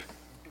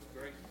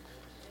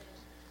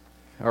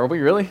Are we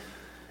really?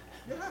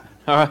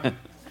 All right.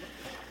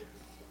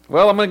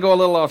 Well, I'm going to go a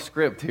little off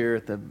script here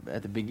at the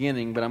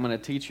beginning, but I'm going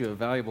to teach you a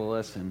valuable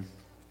lesson.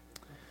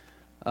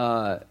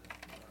 So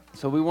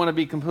we want to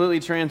be completely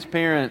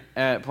transparent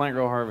at Plant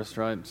Grow Harvest,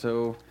 right?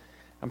 So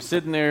I'm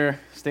standing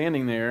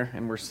there,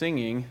 and we're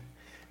singing,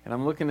 and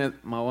I'm looking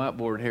at my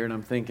whiteboard here, and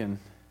I'm thinking,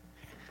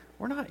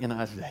 we're not in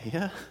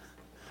Isaiah.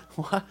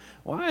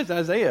 Why is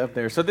Isaiah up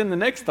there? So then the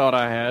next thought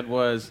I had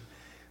was,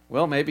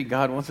 well, maybe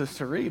God wants us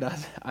to read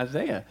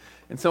Isaiah.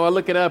 And so I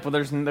look it up, well,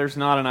 there's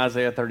not an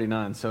Isaiah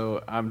 39,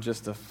 so I'm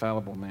just a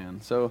fallible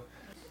man. So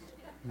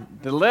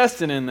the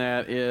lesson in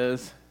that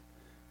is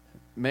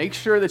make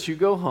sure that you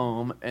go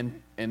home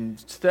and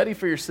study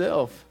for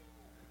yourself,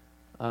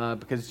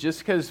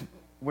 because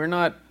we're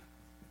not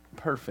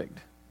perfect,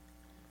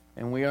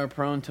 and we are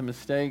prone to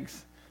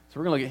mistakes. So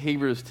we're going to look at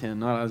Hebrews 10,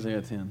 not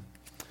Isaiah 10.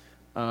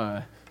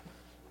 So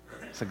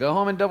go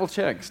home and double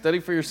check. Study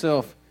for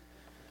yourself.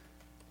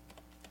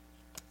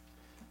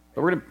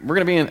 But we're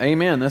gonna be in,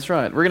 amen, that's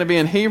right. We're going to be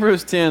in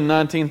Hebrews 10,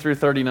 19 through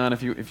 39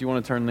 if you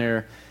want to turn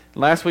there.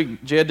 Last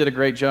week, Jed did a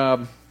great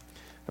job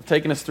of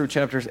taking us through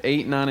chapters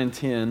 8, 9, and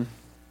 10.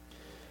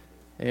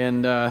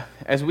 And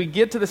as we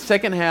get to the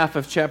second half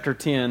of chapter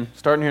 10,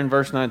 starting here in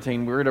verse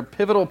 19, we're at a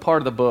pivotal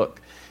part of the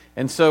book.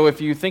 And so if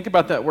you think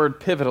about that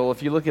word pivotal,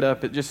 if you look it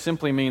up, it just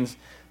simply means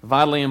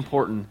vitally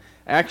important.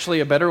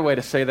 Actually, a better way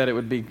to say that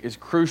is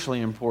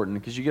crucially important,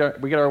 because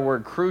we get our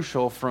word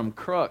crucial from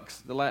crux,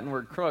 the Latin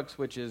word crux,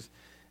 which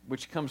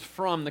comes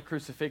from the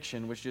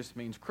crucifixion, which just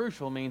means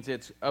crucial, means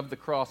it's of the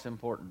cross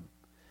important.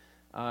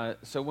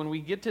 So when we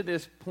get to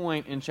this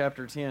point in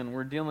chapter 10,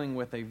 we're dealing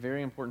with a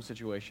very important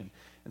situation.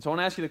 And so I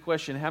want to ask you the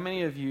question, how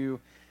many of you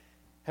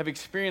have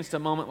experienced a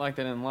moment like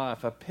that in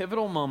life, a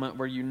pivotal moment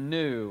where you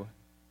knew,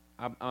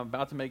 I'm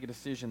about to make a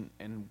decision,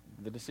 and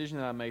the decision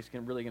that I make is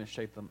really going to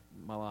shape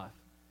my life.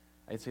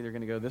 It's either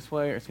going to go this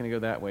way or it's going to go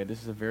that way.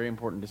 This is a very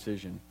important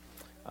decision.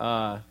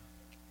 As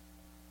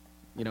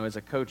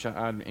a coach,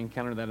 I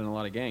encounter that in a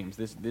lot of games.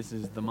 This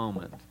is the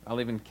moment. I'll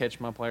even catch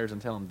my players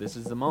and tell them, this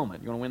is the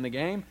moment. You want to win the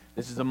game?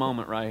 This is the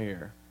moment right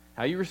here.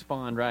 How you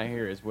respond right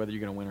here is whether you're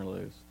going to win or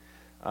lose.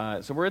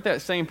 So we're at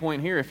that same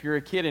point here. If you're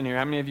a kid in here,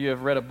 how many of you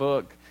have read a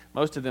book?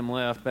 Most of them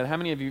left, but how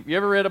many of you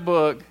ever read a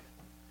book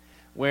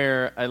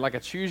where, like a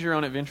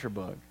choose-your-own-adventure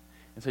book?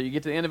 And so you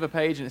get to the end of a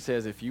page and it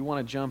says, if you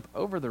want to jump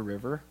over the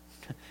river,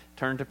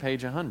 turn to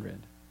page 100.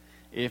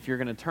 If you're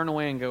going to turn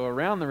away and go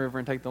around the river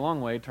and take the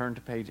long way, turn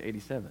to page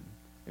 87.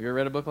 Have you ever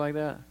read a book like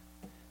that?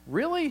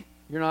 Really?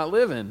 You're not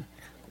living.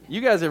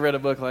 You guys have read a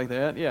book like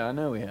that? Yeah, I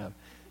know we have.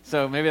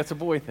 So maybe that's a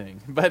boy thing.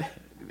 But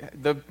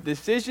the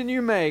decision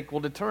you make will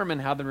determine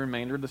how the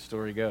remainder of the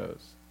story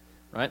goes.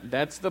 Right?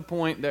 That's the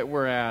point that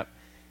we're at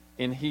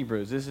in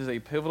Hebrews. This is a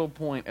pivotal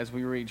point as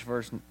we reach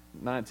verse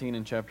 19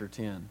 in chapter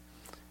 10.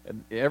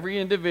 Every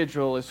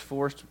individual is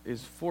forced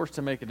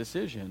to make a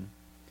decision,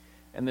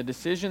 and the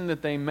decision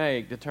that they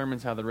make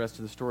determines how the rest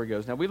of the story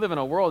goes. Now, we live in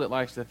a world that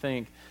likes to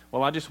think,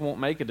 well, I just won't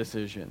make a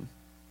decision.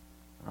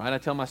 Right? I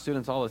tell my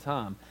students all the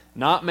time,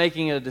 not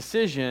making a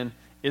decision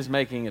is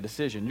making a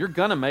decision. You're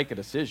going to make a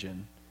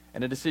decision,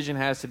 and a decision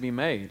has to be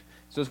made.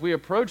 So as we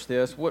approach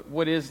this,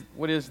 what is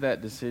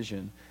that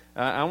decision?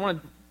 We're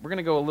going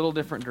to go a little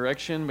different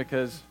direction,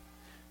 because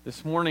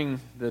this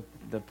morning the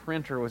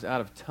printer was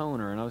out of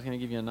toner, and I was going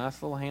to give you a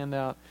nice little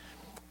handout.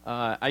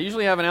 I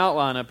usually have an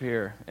outline up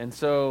here, and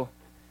so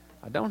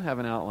I don't have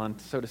an outline,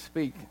 so to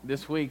speak,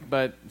 this week.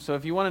 But so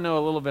if you want to know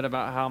a little bit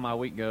about how my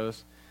week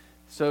goes,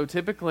 so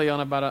typically on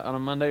a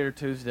Monday or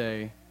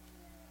Tuesday,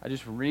 I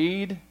just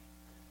read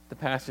the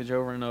passage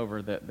over and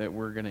over that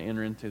we're going to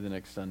enter into the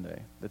next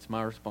Sunday. That's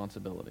my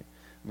responsibility.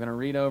 I'm going to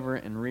read over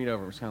and read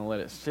over. I'm just going to let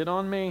it sit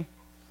on me,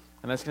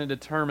 and that's going to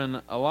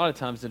determine a lot of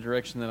times the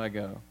direction that I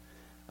go.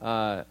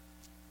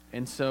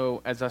 And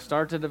so as I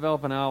start to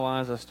develop an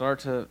outline, as I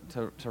start to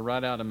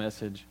write out a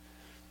message,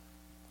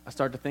 I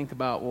start to think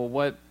about, well,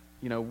 what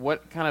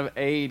kind of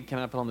aid can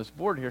I put on this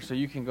board here so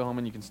you can go home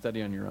and you can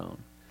study on your own?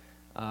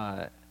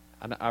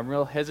 I'm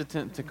real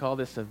hesitant to call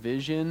this a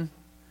vision,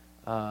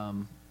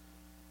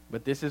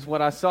 but this is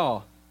what I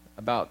saw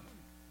about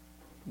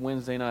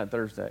Wednesday night,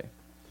 Thursday.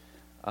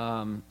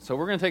 So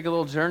we're going to take a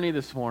little journey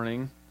this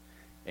morning,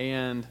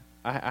 and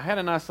I had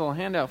a nice little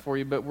handout for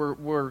you, but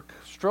we're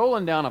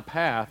strolling down a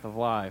path of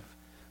life,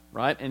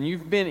 right? And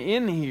you've been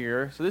in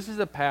here, so this is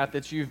a path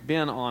that you've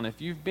been on. If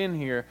you've been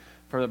here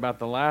for about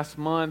the last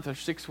month or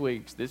 6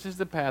 weeks, this is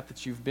the path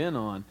that you've been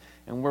on.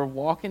 And we're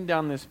walking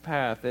down this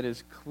path that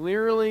has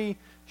clearly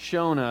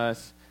shown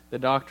us the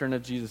doctrine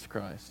of Jesus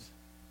Christ.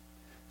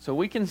 So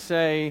we can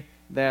say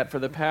that for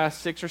the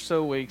past 6 or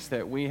so weeks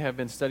that we have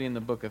been studying the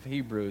book of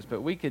Hebrews,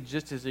 but we could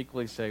just as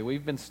equally say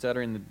we've been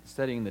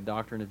studying the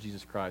doctrine of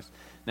Jesus Christ.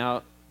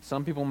 Now,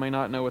 some people may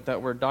not know what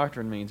that word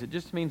doctrine means. It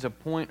just means a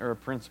point or a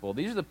principle.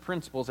 These are the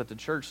principles that the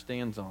church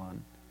stands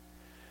on.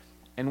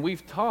 And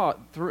we've taught,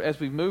 as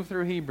we've moved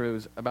through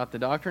Hebrews, about the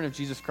doctrine of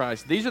Jesus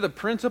Christ. These are the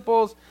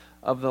principles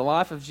of the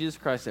life of Jesus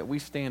Christ that we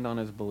stand on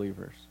as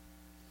believers.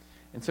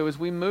 And so as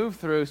we move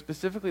through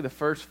specifically the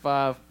first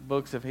 5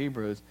 books of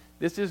Hebrews,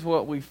 this is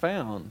what we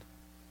found.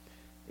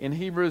 in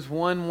Hebrews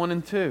 1, 1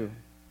 and 2.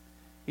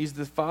 He's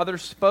the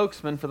Father's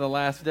spokesman for the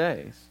last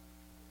days.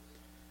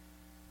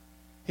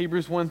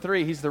 Hebrews 1,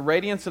 3, He's the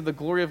radiance of the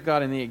glory of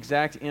God and the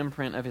exact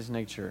imprint of His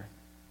nature.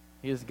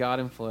 He is God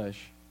in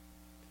flesh.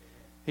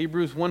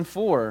 Hebrews 1,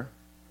 4,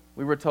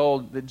 we were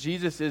told that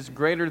Jesus is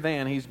greater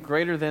than, He's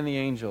greater than the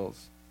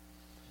angels.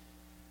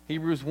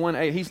 Hebrews 1,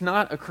 8, He's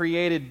not a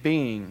created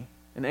being.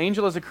 An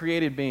angel is a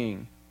created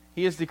being.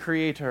 He is the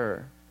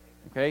creator.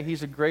 Okay?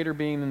 He's a greater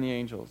being than the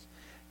angels.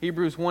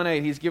 Hebrews 1,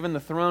 8, He's given the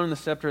throne and the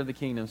scepter of the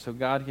kingdom, so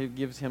God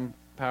gives Him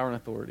power and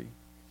authority.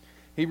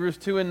 Hebrews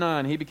 2 and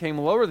 9, He became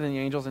lower than the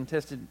angels and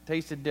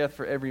tasted death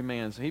for every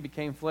man. So He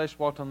became flesh,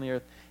 walked on the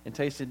earth, and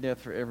tasted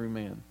death for every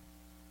man.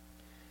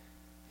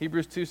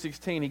 Hebrews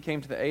 2:16, He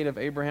came to the aid of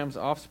Abraham's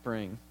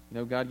offspring. You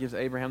know, God gives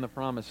Abraham the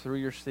promise, through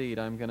your seed,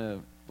 I'm going to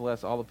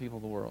bless all the people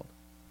of the world.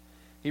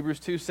 Hebrews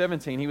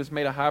 2:17, He was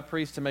made a high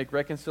priest to make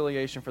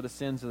reconciliation for the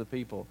sins of the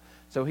people.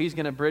 So He's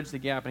going to bridge the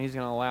gap, and He's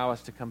going to allow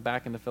us to come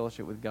back into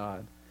fellowship with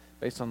God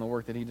based on the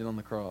work that He did on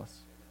the cross.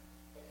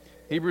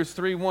 Hebrews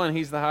 3:1,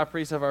 He's the high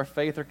priest of our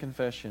faith or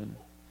confession.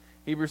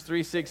 Hebrews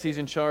 3:6, He's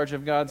in charge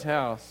of God's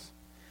house.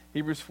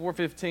 Hebrews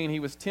 4:15, He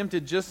was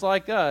tempted just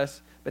like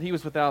us, but He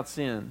was without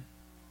sin.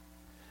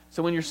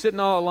 So when you're sitting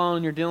all alone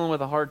and you're dealing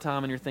with a hard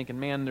time and you're thinking,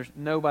 man, there's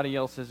nobody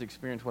else has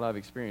experienced what I've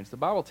experienced, the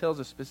Bible tells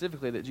us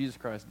specifically that Jesus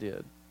Christ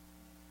did.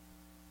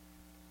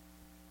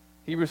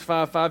 Hebrews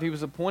 5:5, He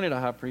was appointed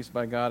a high priest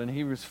by God. And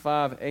Hebrews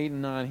 5:8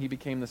 and 9, He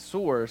became the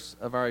source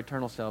of our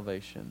eternal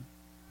salvation.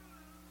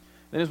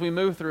 Then as we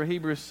move through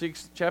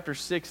Hebrews chapter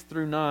 6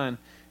 through 9,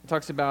 it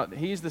talks about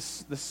He's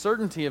the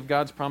certainty of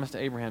God's promise to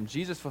Abraham.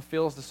 Jesus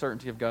fulfills the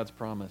certainty of God's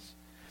promise.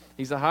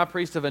 He's the high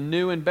priest of a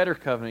new and better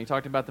covenant. He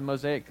talked about the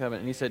Mosaic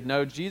covenant. And He said,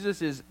 no,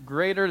 Jesus is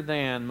greater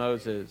than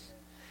Moses.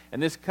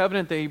 And this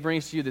covenant that He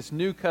brings to you, this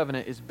new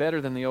covenant, is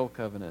better than the old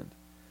covenant.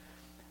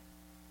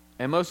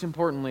 And most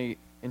importantly,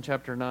 in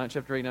chapter 8,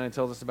 9, it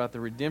tells us about the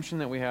redemption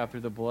that we have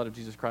through the blood of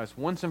Jesus Christ.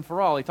 Once and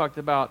for all, He talked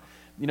about,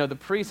 the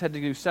priest had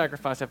to do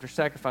sacrifice after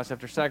sacrifice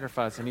after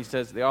sacrifice. And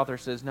the author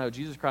says, no,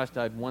 Jesus Christ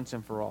died once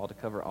and for all to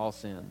cover all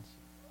sins.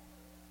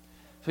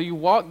 So you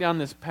walk down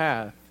this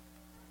path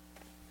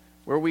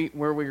where we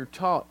are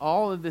taught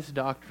all of this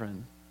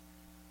doctrine,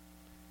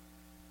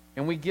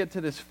 and we get to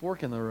this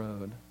fork in the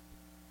road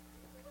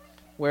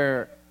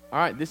where, all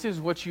right, this is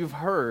what you've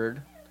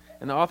heard,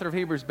 and the author of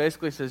Hebrews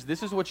basically says,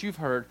 this is what you've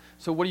heard,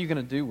 so what are you going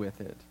to do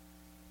with it?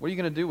 What are you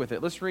going to do with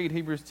it? Let's read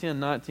Hebrews 10,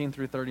 19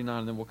 through 39,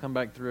 and then we'll come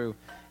back through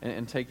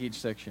and take each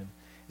section.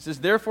 It says,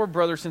 therefore,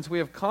 brothers, since we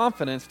have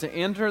confidence to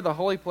enter the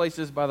holy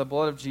places by the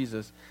blood of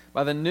Jesus,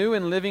 by the new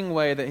and living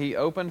way that He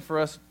opened for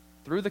us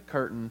through the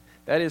curtain,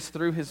 that is,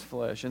 through His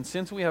flesh. And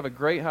since we have a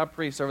great high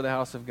priest over the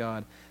house of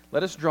God,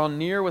 let us draw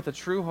near with a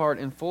true heart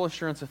in full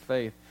assurance of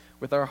faith,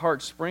 with our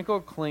hearts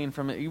sprinkled clean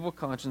from an evil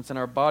conscience and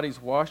our bodies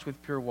washed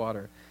with pure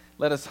water.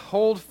 Let us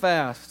hold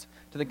fast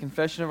to the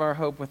confession of our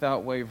hope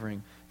without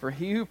wavering, for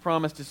He who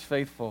promised is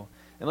faithful.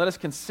 And let us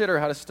consider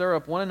how to stir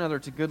up one another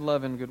to good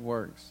love and good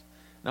works,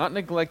 not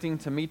neglecting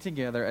to meet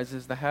together, as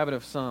is the habit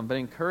of some, but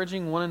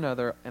encouraging one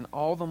another, and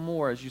all the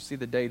more as you see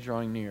the day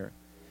drawing near.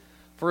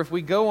 For if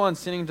we go on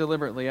sinning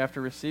deliberately after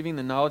receiving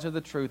the knowledge of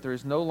the truth, there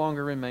is no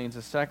longer remains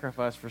a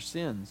sacrifice for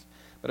sins,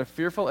 but a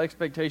fearful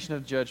expectation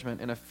of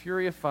judgment and a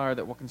fury of fire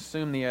that will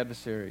consume the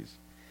adversaries.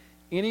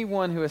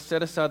 Anyone who has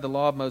set aside the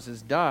law of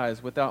Moses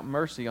dies without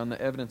mercy on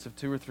the evidence of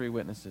 2 or 3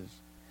 witnesses.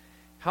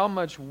 How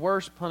much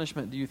worse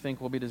punishment do you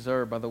think will be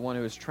deserved by the one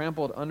who has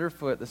trampled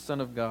underfoot the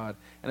Son of God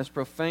and has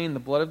profaned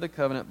the blood of the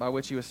covenant by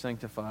which He was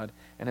sanctified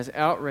and has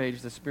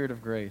outraged the Spirit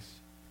of grace?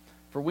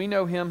 For we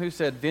know Him who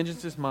said,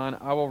 vengeance is mine,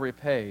 I will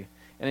repay.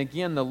 And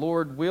again, the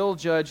Lord will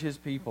judge His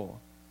people.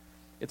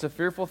 It's a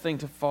fearful thing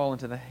to fall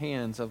into the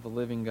hands of the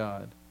living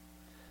God.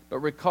 But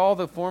recall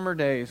the former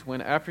days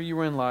when, after you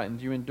were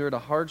enlightened, you endured a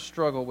hard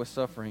struggle with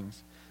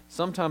sufferings,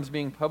 sometimes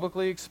being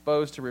publicly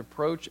exposed to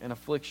reproach and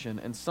affliction,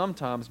 and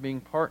sometimes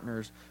being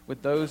partners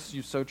with those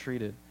you so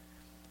treated.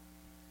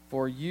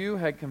 For you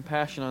had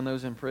compassion on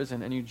those in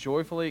prison, and you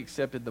joyfully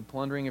accepted the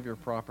plundering of your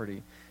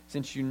property,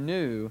 since you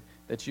knew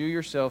that you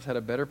yourselves had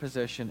a better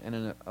possession and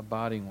an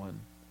abiding one.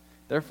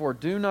 Therefore,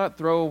 do not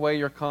throw away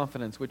your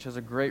confidence, which has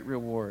a great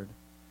reward.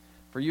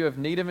 For you have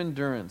need of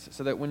endurance,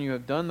 so that when you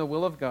have done the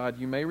will of God,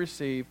 you may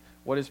receive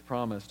what is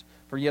promised.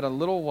 For yet a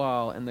little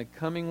while, and the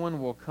coming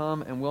one will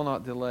come and will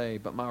not delay.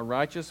 But my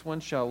righteous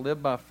one shall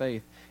live by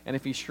faith, and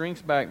if he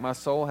shrinks back, my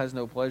soul has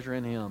no pleasure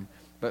in him.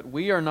 But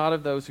we are not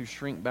of those who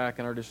shrink back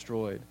and are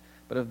destroyed,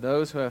 but of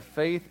those who have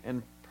faith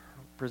and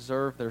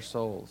preserve their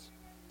souls.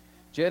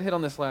 Jed hit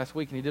on this last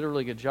week, and he did a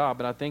really good job,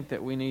 but I think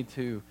that we need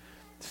to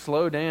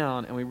slow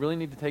down, and we really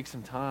need to take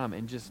some time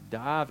and just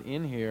dive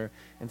in here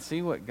and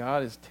see what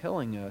God is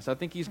telling us. I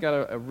think He's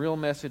got a real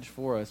message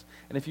for us.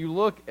 And if you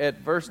look at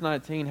verse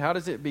 19, how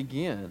does it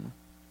begin?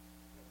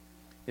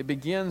 It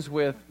begins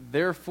with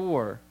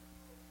therefore.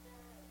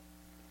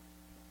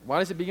 Why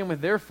does it begin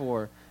with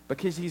therefore?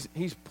 Because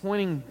he's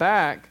pointing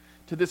back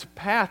to this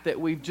path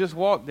that we've just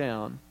walked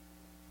down.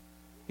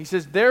 He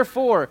says,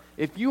 therefore,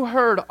 if you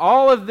heard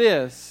all of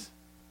this,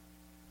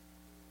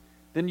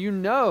 then you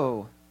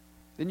know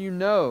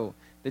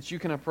that you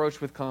can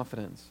approach with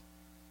confidence.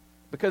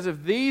 Because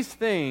of these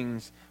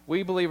things,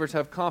 we believers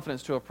have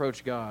confidence to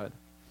approach God.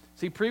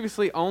 See,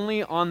 previously,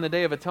 only on the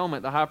Day of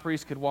Atonement, the high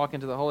priest could walk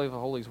into the Holy of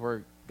Holies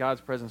where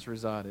God's presence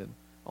resided.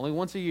 Only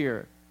once a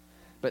year.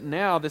 But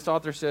now, this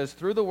author says,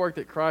 through the work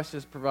that Christ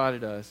has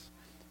provided us,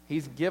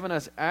 He's given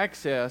us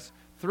access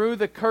through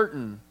the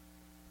curtain.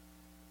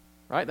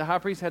 Right? The high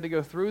priest had to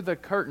go through the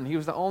curtain. He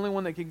was the only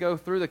one that could go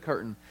through the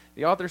curtain.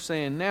 The author's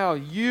saying, now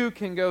you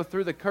can go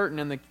through the curtain,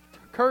 and the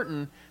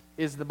curtain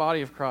is the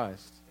body of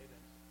Christ.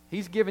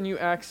 He's given you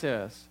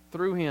access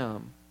through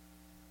Him.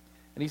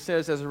 And he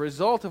says, as a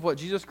result of what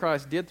Jesus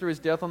Christ did through His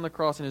death on the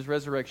cross and His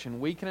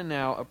resurrection, we can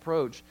now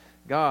approach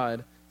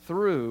God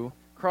through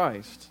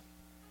Christ.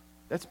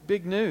 That's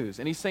big news.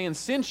 And he's saying,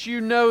 since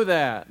you know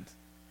that,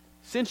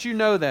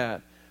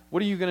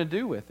 what are you going to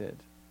do with it?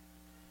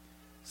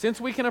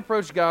 Since we can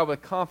approach God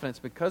with confidence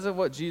because of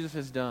what Jesus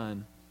has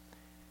done,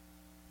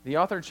 the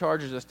author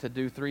charges us to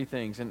do three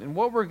things. And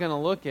what we're going to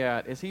look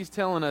at is he's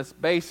telling us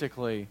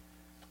basically,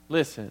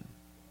 listen,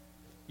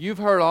 you've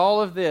heard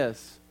all of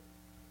this.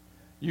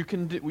 You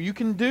can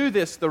do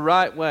this the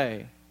right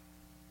way,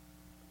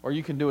 or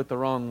you can do it the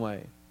wrong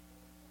way.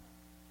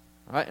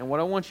 All right? And what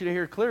I want you to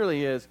hear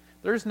clearly is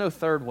there's no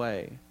third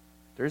way.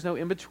 There's no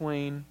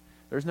in-between.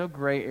 There's no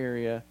gray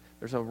area.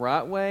 There's a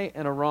right way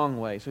and a wrong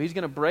way. So he's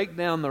going to break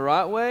down the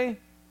right way,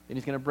 then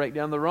he's going to break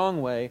down the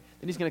wrong way,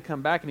 then he's going to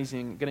come back and he's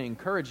going to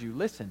encourage you,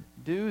 listen,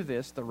 do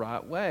this the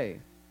right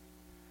way.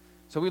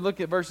 So we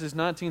look at verses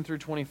 19 through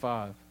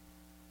 25.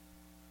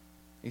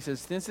 He says,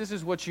 since this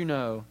is what you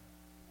know,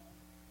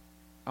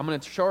 I'm going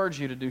to charge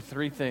you to do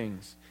three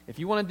things. If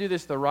you want to do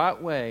this the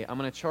right way, I'm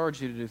going to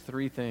charge you to do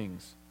three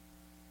things.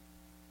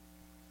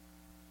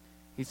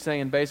 He's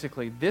saying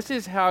basically, this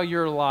is how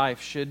your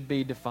life should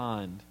be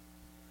defined.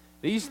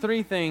 These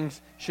three things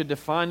should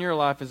define your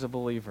life as a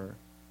believer.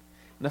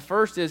 And the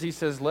first is, he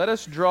says, let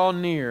us draw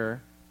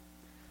near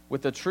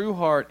with a true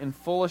heart and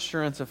full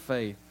assurance of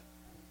faith.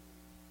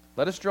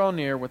 Let us draw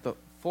near with a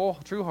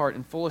true heart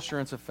and full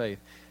assurance of faith.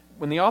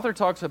 When the author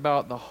talks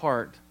about the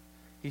heart,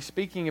 he's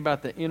speaking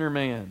about the inner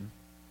man.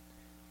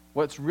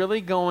 What's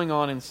really going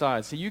on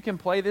inside. So you can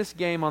play this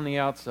game on the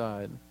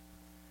outside,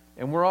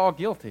 and we're all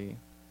guilty.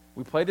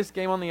 We play this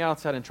game on the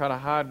outside and try to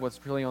hide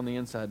what's really on the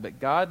inside.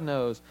 But God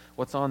knows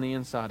what's on the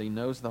inside. He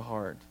knows the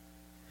heart.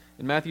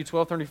 In Matthew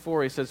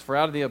 12:34, he says, for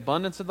out of the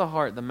abundance of the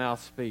heart, the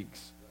mouth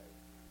speaks.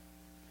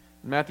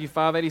 In Matthew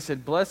 5:8, he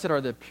said, blessed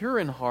are the pure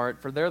in heart,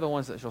 for they're the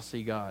ones that shall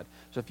see God.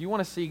 So if you want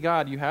to see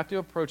God, you have to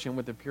approach Him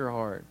with a pure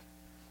heart.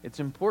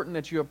 It's important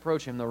that you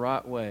approach Him the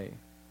right way.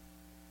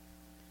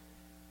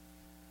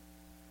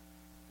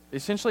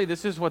 Essentially,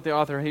 this is what the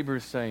author of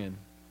Hebrews is saying.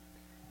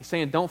 He's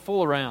saying, don't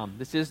fool around.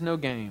 This is no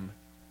game.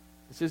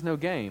 This is no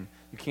game.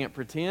 You can't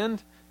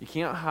pretend. You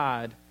can't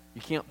hide.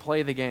 You can't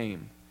play the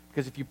game.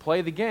 Because if you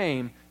play the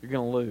game, you're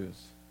going to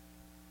lose.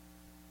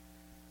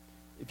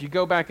 If you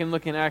go back and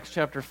look in Acts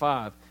chapter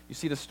 5, you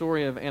see the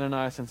story of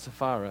Ananias and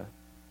Sapphira.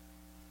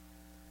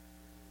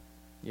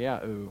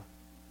 Yeah, ooh.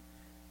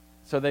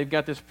 So they've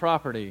got this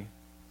property,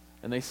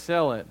 and they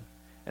sell it,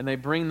 and they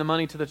bring the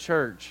money to the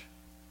church.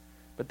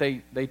 But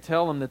they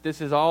tell them that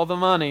this is all the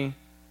money,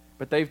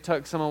 but they've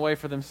tucked some away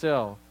for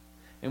themselves.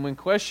 And when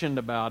questioned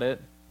about it,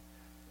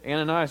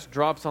 Ananias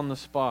drops on the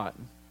spot.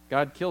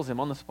 God kills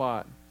him on the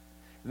spot.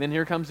 And then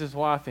here comes his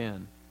wife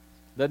in.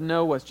 Doesn't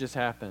know what's just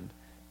happened.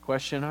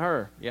 Question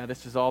her. Yeah,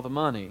 this is all the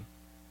money.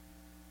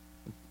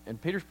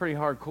 And Peter's pretty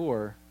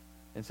hardcore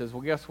and says,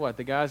 well, guess what?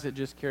 The guys that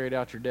just carried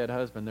out your dead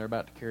husband, they're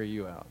about to carry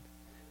you out.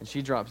 And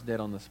she drops dead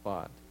on the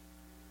spot.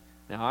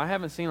 Now, I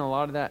haven't seen a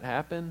lot of that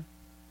happen,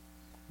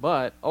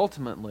 but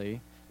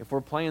ultimately, if we're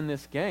playing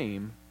this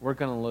game, we're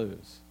going to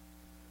lose.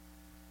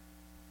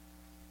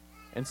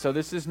 And so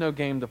this is no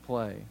game to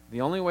play.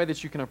 The only way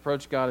that you can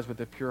approach God is with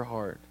a pure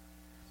heart.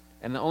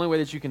 And the only way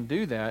that you can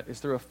do that is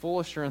through a full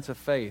assurance of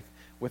faith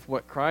with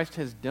what Christ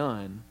has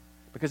done.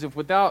 Because if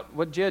without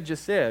what Jed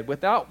just said,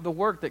 without the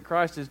work that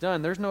Christ has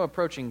done, there's no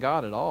approaching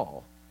God at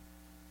all.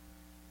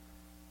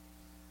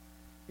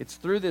 It's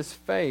through this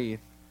faith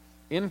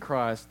in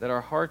Christ that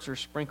our hearts are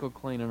sprinkled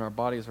clean and our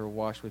bodies are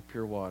washed with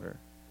pure water.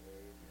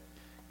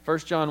 1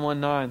 John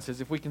 1:9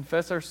 says, if we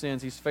confess our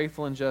sins, He's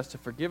faithful and just to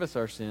forgive us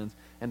our sins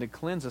and to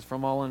cleanse us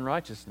from all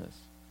unrighteousness.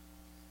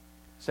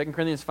 2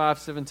 Corinthians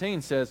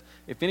 5:17 says,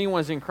 if anyone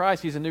is in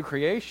Christ, he's a new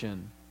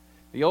creation.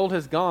 The old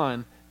has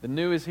gone, the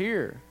new is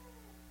here.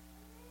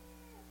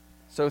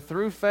 So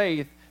through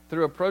faith,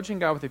 through approaching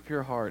God with a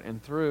pure heart,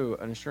 and through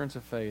an assurance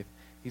of faith,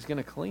 He's going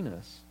to clean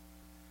us.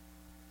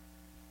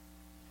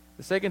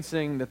 The second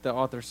thing that the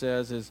author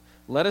says is,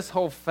 let us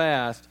hold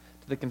fast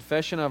to the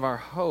confession of our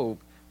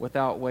hope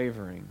without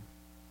wavering.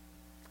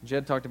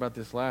 Jed talked about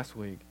this last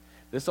week.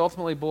 This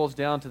ultimately boils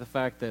down to the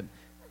fact that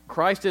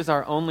Christ is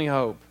our only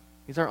hope.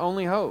 He's our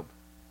only hope.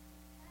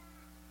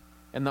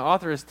 And the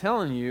author is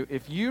telling you,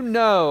 if you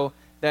know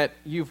that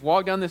you've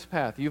walked down this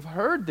path, you've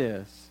heard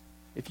this,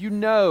 if you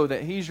know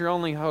that He's your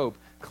only hope,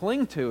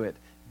 cling to it.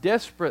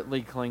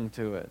 Desperately cling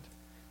to it.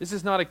 This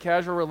is not a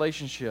casual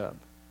relationship.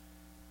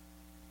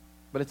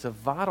 but it's a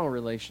vital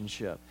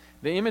relationship.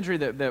 The imagery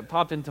that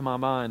popped into my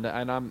mind,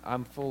 and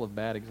I'm full of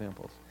bad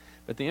examples,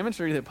 but the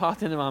imagery that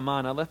popped into my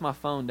mind, I left my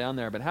phone down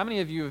there, but how many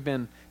of you have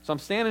been, so I'm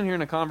standing here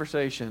in a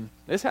conversation,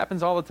 this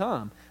happens all the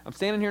time, I'm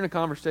standing here in a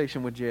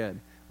conversation with Jed,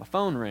 my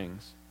phone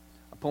rings,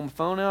 I pull my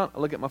phone out, I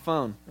look at my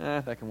phone,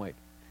 that can wait,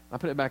 I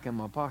put it back in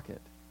my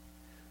pocket.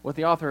 What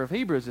the author of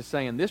Hebrews is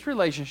saying, this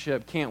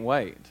relationship can't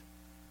wait.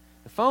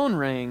 The phone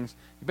rings,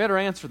 you better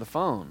answer the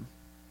phone.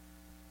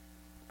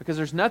 Because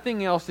there's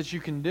nothing else that you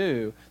can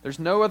do. There's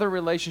no other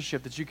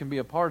relationship that you can be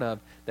a part of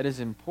that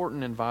is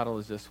important and vital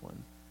as this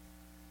one.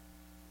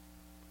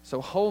 So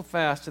hold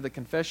fast to the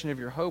confession of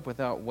your hope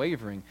without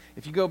wavering.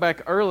 If you go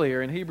back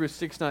earlier in Hebrews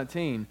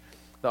 6:19,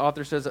 the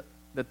author says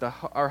that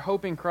our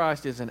hope in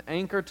Christ is an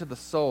anchor to the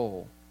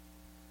soul.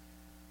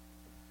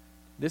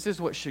 This is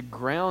what should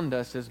ground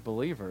us as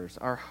believers,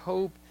 our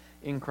hope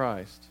in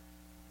Christ.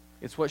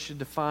 It's what should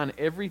define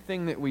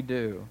everything that we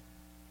do.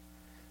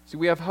 See,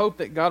 we have hope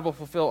that God will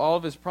fulfill all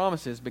of His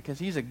promises because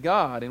He's a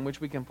God in which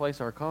we can place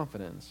our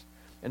confidence.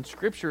 And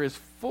Scripture is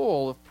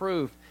full of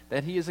proof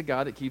that He is a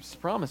God that keeps His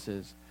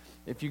promises.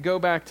 If you go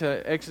back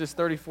to Exodus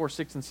 34,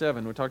 6 and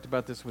 7, we talked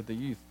about this with the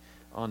youth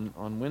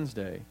on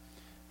Wednesday.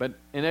 But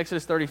in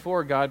Exodus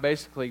 34, God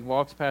basically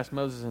walks past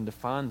Moses and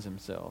defines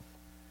Himself.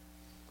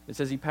 It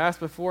says, He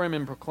passed before him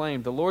and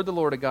proclaimed, the Lord,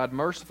 a God,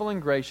 merciful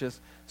and gracious,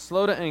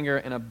 slow to anger,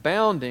 and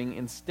abounding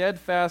in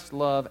steadfast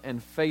love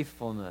and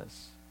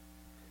faithfulness.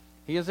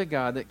 He is a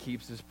God that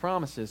keeps His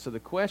promises. So the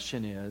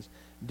question is,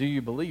 do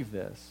you believe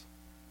this?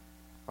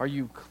 Are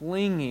you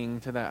clinging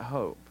to that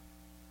hope?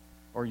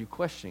 Or are you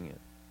questioning it?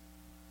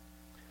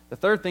 The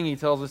third thing he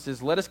tells us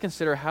is, let us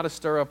consider how to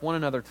stir up one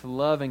another to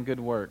love and good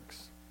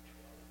works.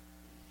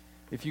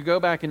 If you go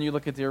back and you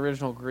look at the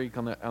original Greek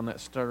on that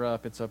stir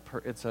up, it's a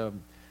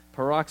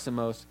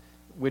paroxymos,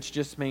 which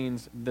just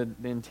means the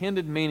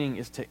intended meaning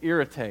is to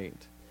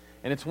irritate.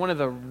 And it's one of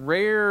the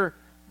rare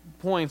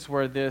points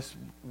where this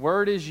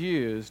word is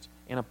used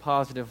in a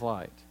positive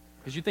light.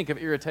 Because you think of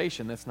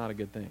irritation, that's not a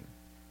good thing,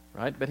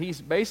 right? But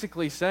he's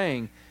basically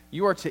saying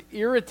you are to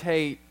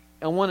irritate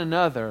one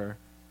another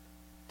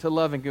to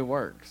love and good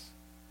works.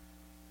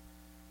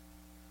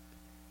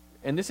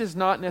 And this is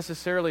not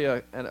necessarily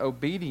an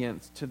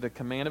obedience to the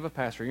command of a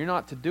pastor. You're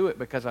not to do it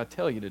because I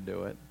tell you to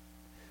do it.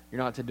 You're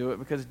not to do it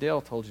because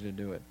Dale told you to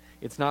do it.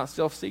 It's not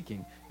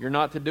self-seeking. You're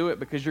not to do it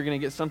because you're going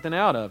to get something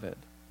out of it.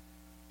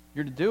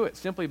 You're to do it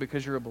simply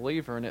because you're a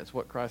believer and it's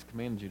what Christ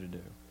commanded you to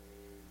do.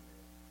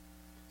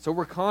 So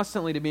we're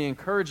constantly to be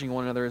encouraging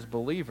one another as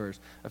believers.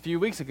 A few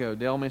weeks ago,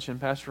 Dale mentioned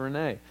Pastor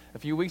Renee. A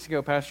few weeks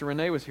ago, Pastor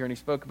Renee was here and he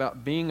spoke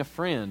about being a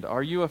friend.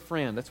 Are you a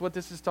friend? That's what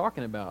this is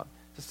talking about.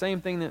 It's the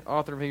same thing that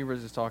author of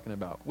Hebrews is talking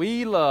about.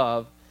 We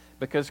love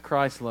because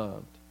Christ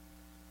loved.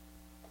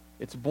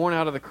 It's born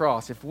out of the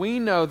cross. If we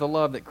know the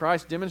love that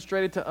Christ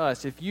demonstrated to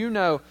us, if you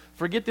know,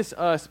 forget this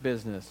us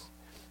business.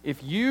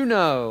 If you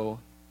know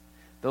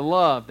the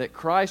love that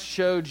Christ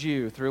showed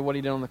you through what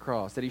He did on the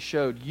cross, that He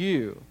showed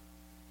you,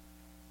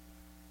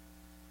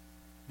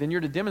 then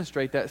you're to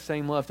demonstrate that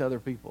same love to other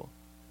people.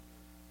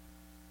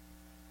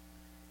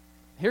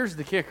 Here's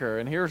the kicker,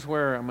 and here's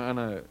where I'm going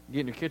to get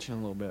in your kitchen a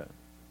little bit.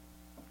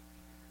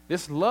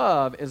 This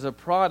love is a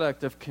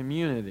product of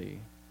community,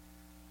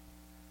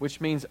 which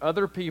means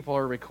other people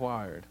are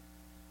required.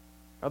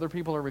 Other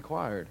people are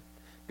required.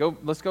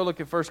 Let's go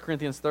look at 1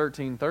 Corinthians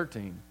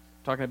 13:13,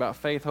 talking about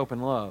faith, hope,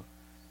 and love.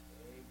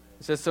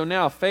 It says, so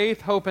now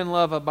faith, hope, and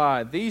love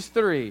abide. These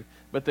three,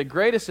 but the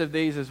greatest of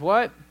these is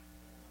what?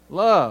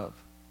 Love.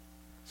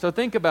 So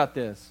think about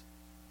this.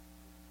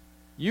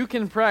 You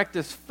can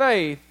practice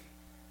faith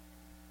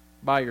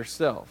by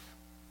yourself.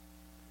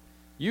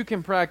 You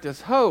can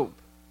practice hope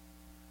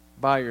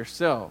by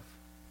yourself.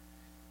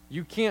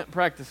 You can't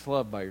practice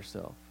love by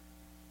yourself.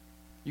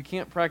 You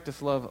can't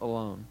practice love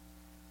alone.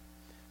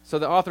 So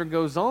the author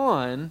goes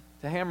on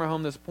to hammer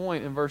home this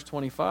point in verse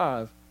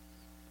 25,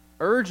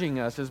 urging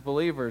us as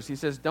believers. He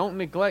says, don't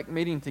neglect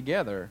meeting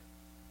together.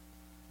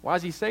 Why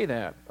does he say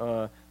that?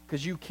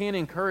 Because you can't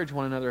encourage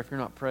one another if you're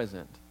not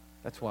present.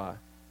 That's why.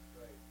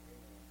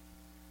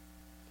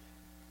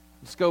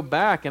 Let's go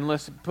back and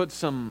let's put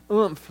some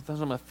oomph,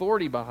 some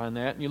authority behind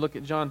that. And you look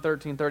at John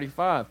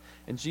 13:35.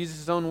 In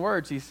Jesus' own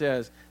words, he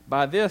says,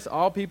 by this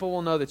all people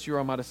will know that you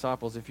are my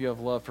disciples if you have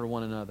love for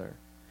one another.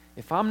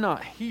 If I'm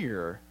not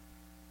here,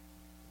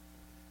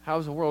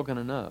 how's the world going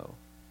to know?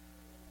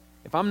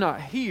 If I'm not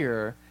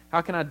here,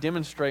 how can I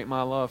demonstrate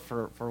my love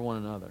for one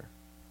another?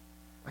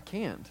 I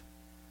can't.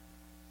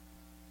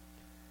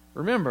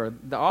 Remember,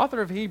 the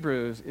author of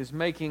Hebrews is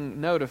making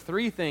note of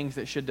three things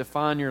that should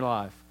define your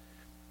life.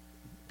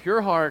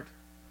 Pure heart,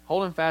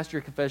 holding fast to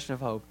your confession of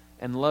hope,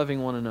 and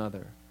loving one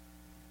another.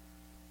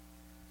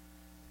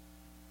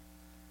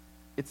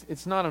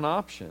 It's not an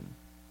option.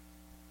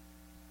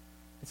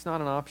 It's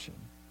not an option.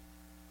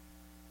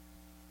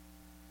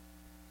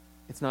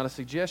 It's not a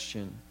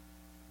suggestion.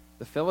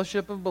 The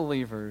fellowship of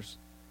believers,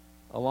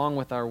 along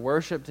with our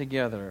worship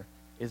together,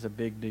 is a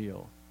big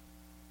deal.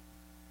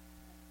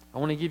 I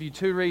want to give you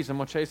two reasons. I'm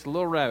going to chase a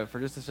little rabbit for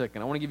just a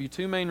second. I want to give you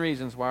two main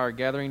reasons why our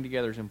gathering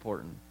together is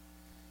important.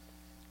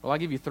 Well, I'll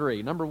give you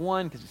 3. Number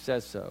 1, because it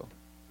says so.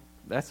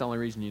 That's the only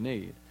reason you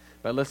need.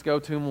 But let's go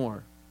 2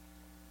 more.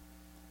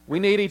 We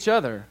need each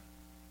other.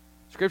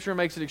 Scripture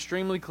makes it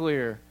extremely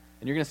clear,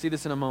 and you're going to see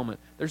this in a moment.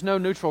 There's no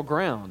neutral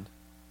ground.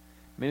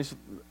 I mean,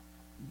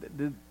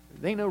 there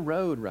ain't no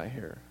road right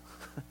here.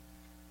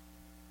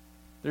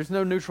 There's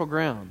no neutral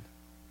ground.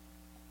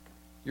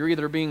 You're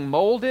either being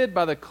molded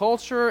by the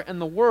culture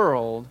and the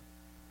world,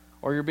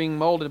 or you're being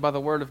molded by the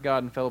Word of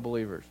God and fellow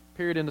believers.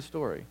 Period, end of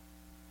story.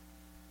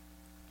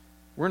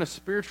 We're in a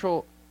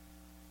spiritual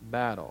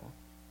battle.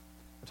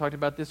 I talked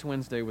about this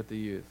Wednesday with the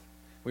youth.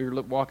 We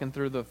were walking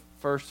through the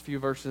first few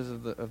verses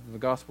of the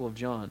Gospel of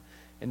John.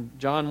 And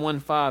John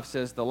 1:5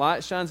 says, "The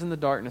light shines in the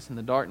darkness, and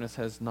the darkness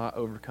has not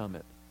overcome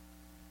it."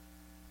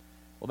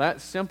 Well,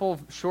 that simple,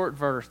 short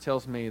verse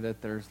tells me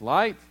that there's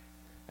light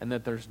and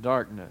that there's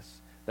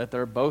darkness, that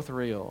they're both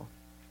real.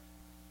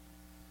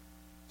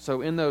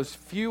 So in those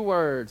few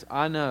words,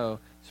 I know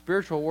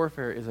spiritual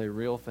warfare is a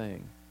real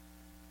thing.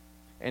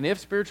 And if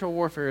spiritual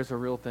warfare is a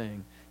real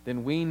thing,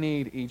 then we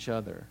need each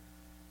other.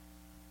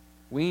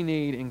 We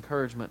need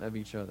encouragement of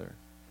each other.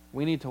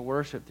 We need to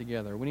worship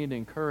together. We need to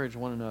encourage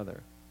one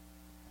another.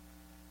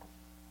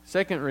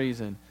 Second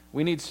reason,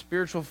 we need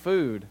spiritual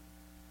food.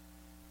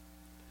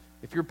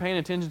 If you're paying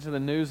attention to the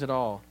news at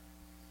all,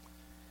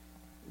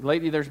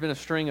 lately there's been a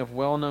string of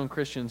well-known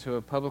Christians who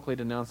have publicly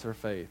denounced their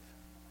faith.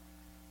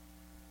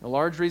 A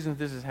large reason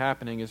this is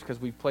happening is because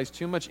we've placed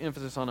too much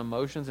emphasis on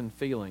emotions and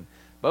feeling.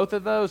 Both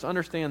of those,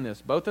 understand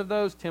this, both of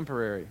those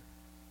temporary.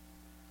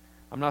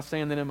 I'm not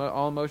saying that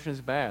all emotion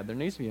is bad. There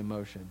needs to be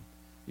emotion.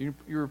 You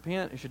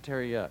repent, it should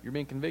tear you up. You're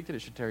being convicted, it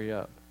should tear you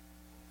up.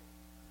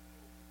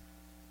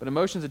 But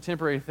emotion's a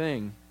temporary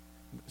thing.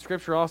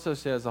 Scripture also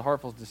says the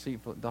heart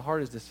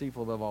is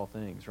deceitful above all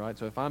things, right?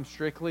 So if I'm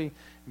strictly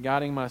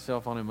guiding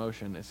myself on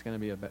emotion, it's going to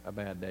be a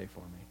bad day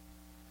for me.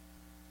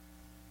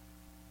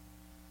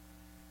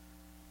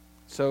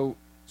 So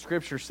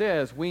Scripture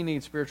says we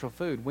need spiritual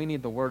food. We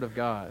need the Word of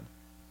God.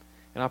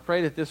 And I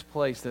pray that this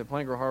place, that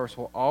Plant Grow Harvest,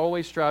 will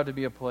always strive to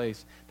be a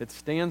place that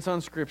stands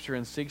on Scripture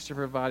and seeks to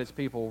provide its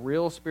people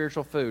real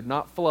spiritual food,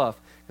 not fluff.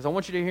 Because I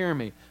want you to hear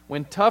me.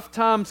 When tough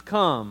times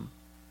come,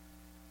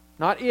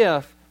 not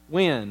if,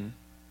 when,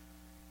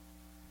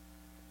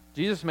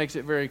 Jesus makes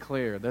it very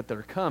clear that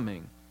they're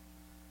coming.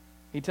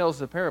 He tells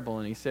the parable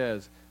and he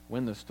says,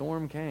 when the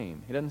storm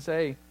came. He doesn't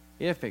say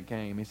if it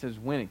came. He says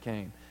when it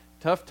came.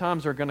 Tough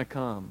times are going to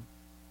come.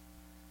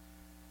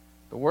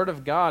 The Word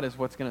of God is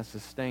what's going to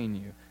sustain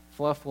you.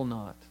 Fluff will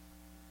not.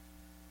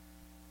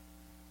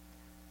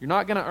 You're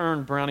not going to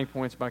earn brownie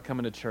points by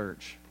coming to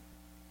church.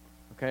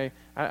 Okay?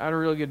 I had a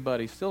really good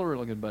buddy, still a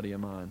really good buddy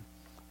of mine.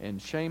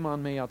 And shame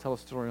on me, I'll tell a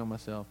story on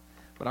myself.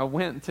 But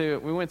we went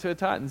to a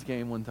Titans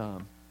game one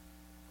time.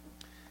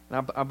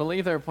 And I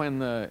believe they were playing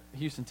the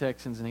Houston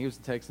Texans, and he was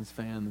a Texans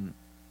fan. And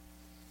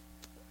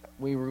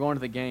we were going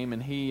to the game,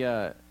 and he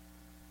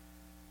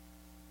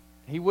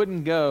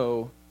wouldn't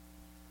go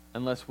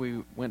unless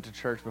we went to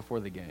church before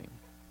the game.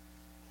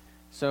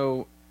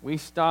 So we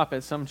stop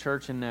at some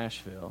church in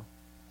Nashville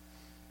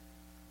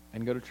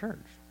and go to church,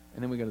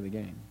 and then we go to the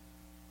game.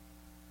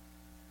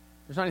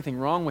 There's not anything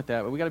wrong with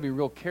that, but we got to be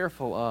real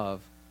careful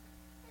of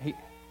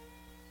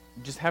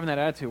just having that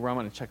attitude where I'm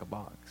going to check a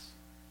box.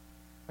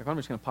 Like, I'm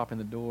just going to pop in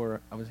the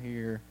door. I was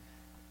here.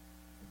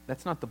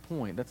 That's not the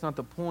point. That's not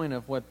the point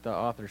of what the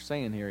author's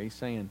saying here. He's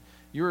saying,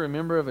 you're a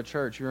member of a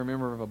church. You're a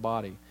member of a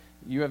body.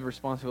 You have a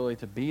responsibility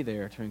to be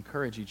there, to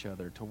encourage each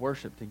other, to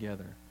worship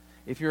together.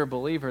 If you're a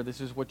believer,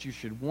 this is what you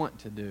should want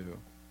to do.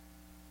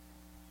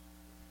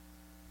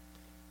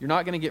 You're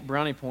not going to get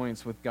brownie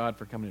points with God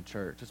for coming to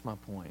church. That's my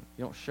point.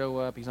 You don't show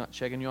up. He's not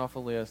checking you off a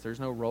list. There's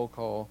no roll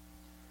call.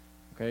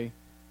 Okay?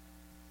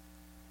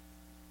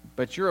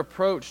 But your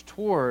approach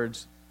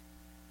towards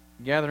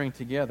gathering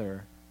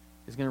together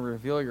is going to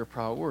reveal your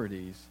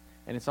priorities,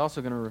 and it's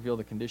also going to reveal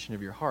the condition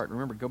of your heart.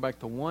 Remember, go back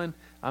to 1,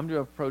 I'm to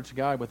approach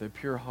God with a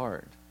pure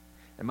heart.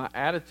 And my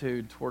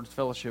attitude towards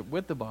fellowship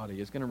with the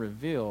body is going to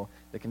reveal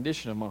the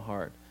condition of my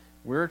heart.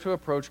 We're to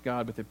approach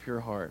God with a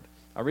pure heart.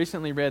 I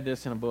recently read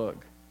this in a book.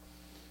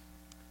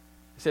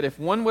 It said, if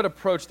one would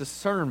approach the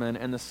sermon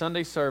and the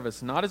Sunday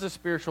service not as a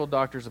spiritual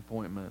doctor's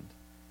appointment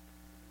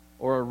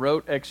or a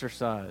rote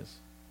exercise,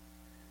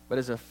 but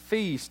as a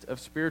feast of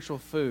spiritual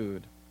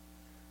food,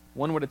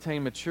 one would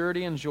attain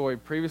maturity and joy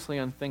previously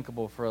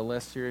unthinkable for a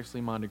less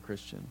seriously minded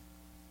Christian.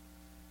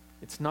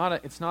 It's not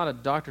a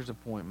doctor's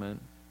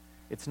appointment.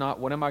 It's not,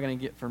 what am I going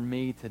to get for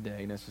me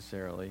today,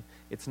 necessarily.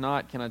 It's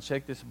not, can I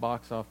check this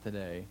box off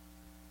today?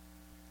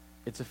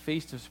 It's a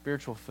feast of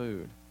spiritual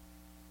food.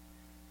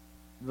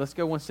 Let's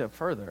go one step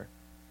further.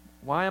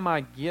 Why am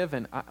I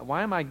given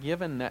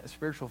that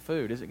spiritual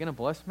food? Is it going to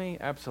bless me?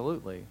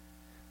 Absolutely.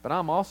 But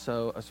I'm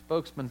also a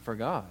spokesman for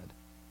God.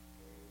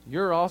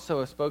 You're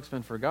also a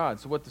spokesman for God.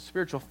 So what the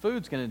spiritual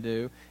food's going to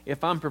do,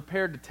 if I'm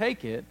prepared to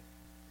take it,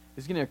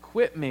 is going to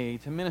equip me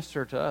to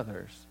minister to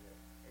others.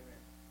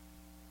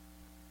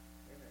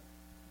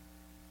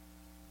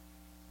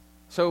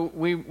 So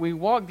we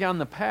walk down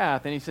the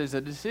path, and he says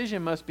a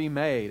decision must be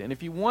made. And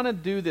if you want to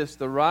do this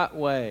the right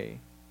way,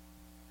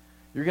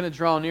 You're going to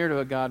draw near to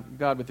a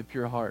God with a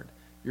pure heart.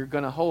 You're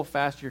going to hold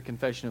fast to your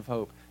confession of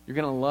hope. You're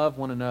going to love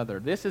one another.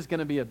 This is going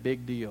to be a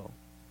big deal.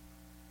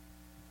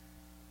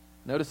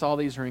 Notice all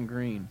these are in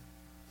green.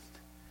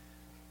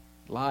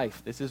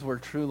 Life. This is where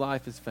true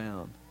life is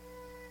found.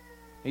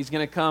 He's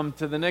going to come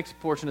to the next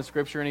portion of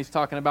Scripture, and he's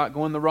talking about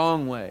going the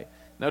wrong way.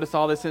 Notice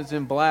all this is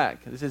in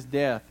black. This is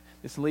death.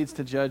 This leads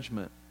to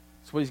judgment.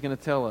 That's what he's going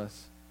to tell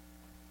us.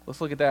 Let's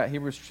look at that.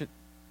 Hebrews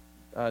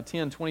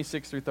 10,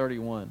 26 through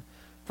 31.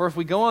 For if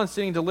we go on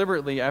sinning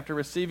deliberately after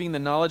receiving the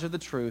knowledge of the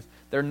truth,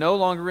 there no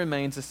longer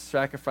remains a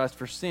sacrifice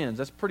for sins.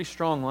 That's pretty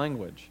strong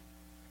language.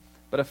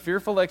 But a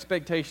fearful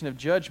expectation of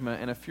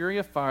judgment and a fury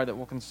of fire that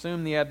will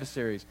consume the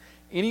adversaries.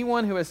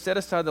 Anyone who has set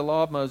aside the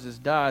law of Moses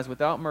dies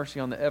without mercy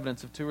on the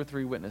evidence of 2 or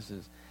 3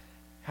 witnesses.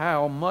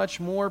 How much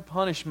more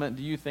punishment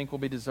do you think will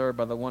be deserved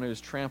by the one who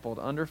has trampled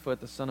underfoot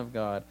the Son of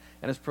God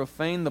and has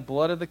profaned the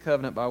blood of the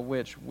covenant by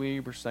which we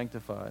were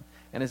sanctified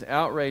and has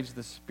outraged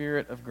the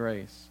Spirit of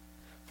grace?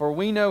 For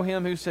we know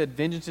him who said,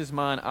 vengeance is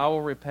mine, I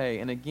will repay.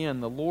 And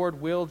again, the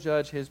Lord will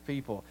judge his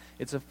people.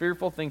 It's a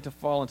fearful thing to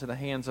fall into the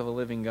hands of a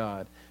living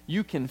God.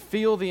 You can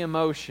feel the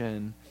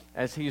emotion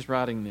as he's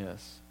writing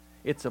this.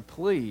 It's a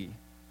plea.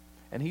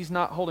 And he's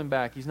not holding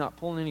back. He's not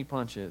pulling any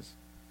punches.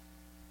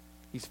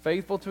 He's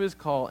faithful to his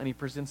call, and he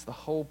presents the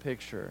whole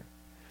picture.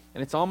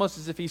 And it's almost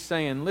as if he's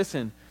saying,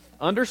 listen,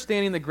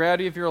 understanding the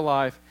gravity of your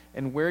life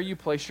and where you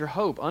place your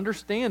hope,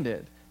 understand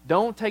it.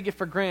 Don't take it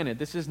for granted.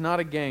 This is not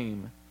a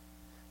game.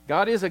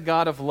 God is a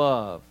God of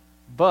love,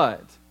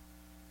 but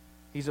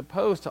he's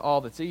opposed to all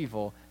that's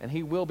evil, and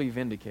he will be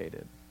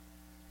vindicated.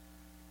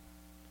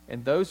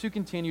 And those who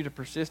continue to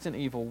persist in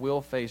evil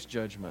will face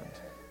judgment.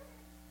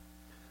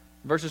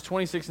 Verses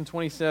 26 and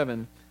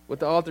 27, what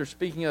the author is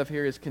speaking of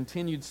here is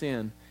continued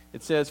sin.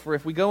 It says, for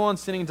if we go on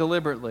sinning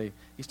deliberately,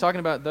 he's talking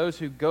about those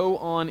who go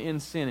on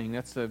in sinning.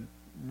 That's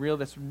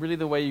really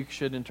the way you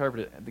should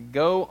interpret it. The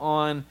go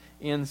on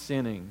in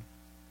sinning.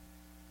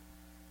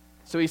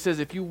 So he says,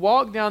 if you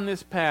walk down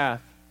this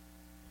path,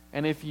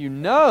 and if you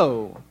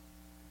know,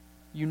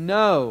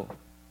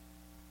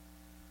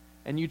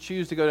 and you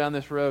choose to go down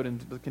this road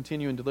and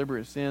continue in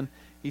deliberate sin,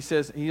 he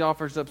says, he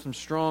offers up some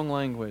strong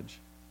language.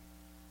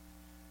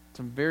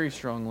 Some very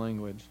strong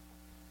language.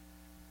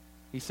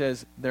 He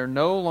says, there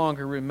no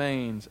longer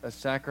remains a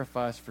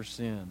sacrifice for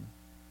sin.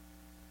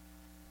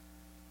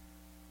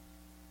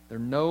 There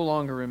no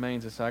longer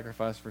remains a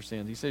sacrifice for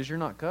sins. He says, you're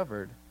not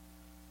covered.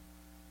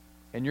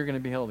 And you're going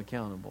to be held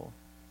accountable.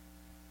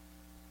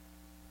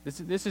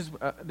 This is.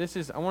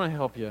 I want to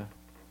help you.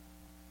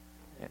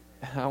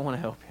 I want to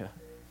help you,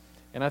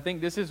 and I think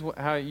this is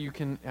how you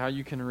can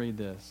read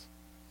this.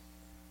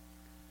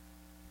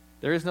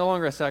 There is no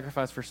longer a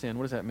sacrifice for sin.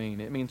 What does that mean?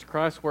 It means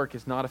Christ's work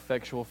is not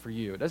effectual for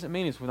you. It doesn't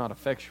mean it's not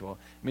effectual.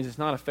 It means it's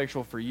not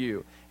effectual for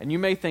you. And you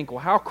may think,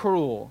 well, how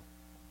cruel?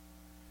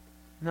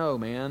 No,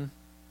 man.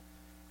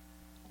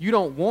 You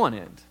don't want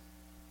it.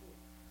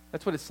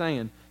 That's what it's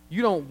saying.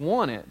 You don't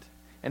want it,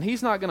 and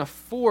he's not going to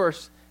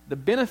force the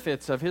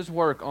benefits of his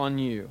work on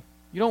you.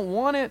 You don't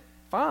want it?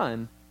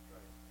 Fine.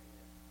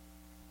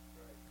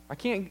 I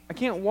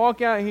can't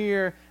walk out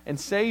here and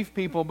save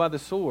people by the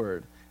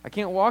sword. I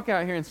can't walk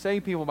out here and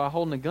save people by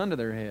holding a gun to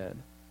their head.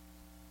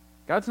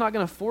 God's not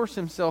going to force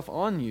himself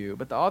on you,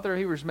 but the author of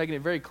Hebrews is making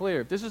it very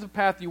clear. If this is a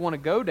path you want to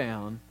go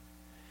down,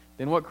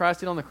 then what Christ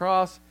did on the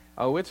cross,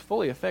 it's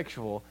fully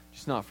effectual,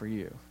 just not for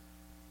you.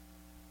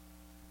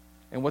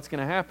 And what's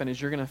going to happen is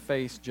you're going to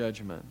face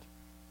judgment.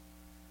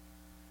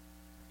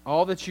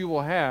 All that you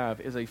will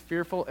have is a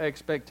fearful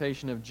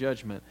expectation of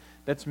judgment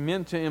that's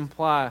meant to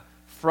imply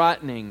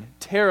frightening,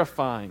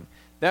 terrifying.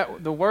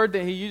 The word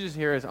that he uses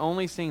here is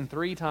only seen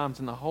 3 times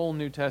in the whole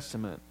New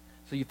Testament.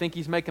 So you think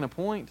he's making a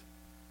point?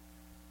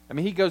 I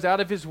mean, he goes out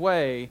of his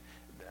way.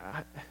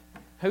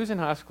 Who's in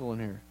high school in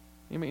here?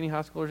 Any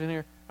high schoolers in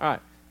here? All right.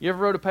 You ever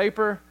wrote a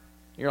paper?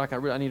 You're like,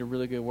 I need a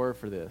really good word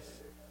for this.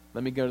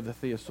 Let me go to the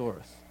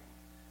thesaurus.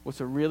 What's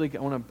a really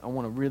good? I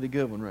want a really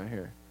good one right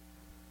here.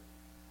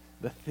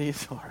 The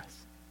thesaurus.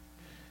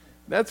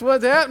 That's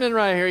what's happening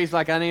right here. He's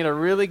like, I need a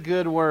really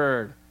good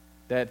word.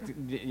 That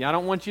I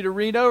don't want you to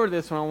read over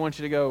this one. I want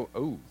you to go,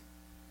 oh,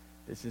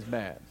 this is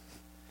bad.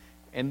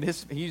 And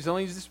he's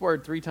only used this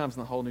word 3 times in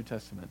the whole New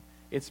Testament.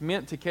 It's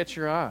meant to catch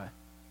your eye.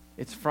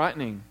 It's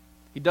frightening.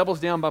 He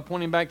doubles down by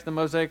pointing back to the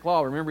Mosaic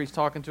Law. Remember, he's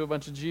talking to a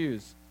bunch of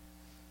Jews.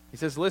 He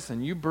says,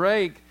 listen, you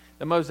break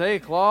the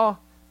Mosaic Law,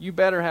 you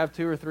better have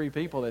 2 or 3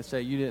 people that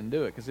say you didn't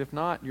do it, because if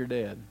not, you're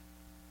dead.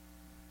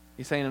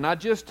 He's saying, and I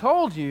just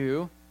told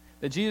you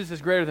that Jesus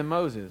is greater than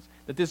Moses,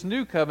 that this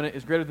new covenant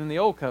is greater than the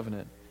old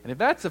covenant. And if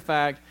that's a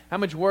fact, how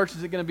much worse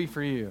is it going to be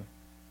for you?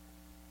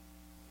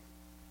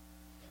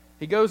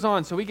 He goes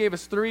on, so he gave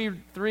us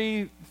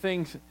three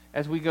things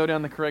as we go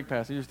down the correct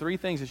path. So there's 3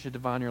 things that should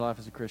define your life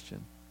as a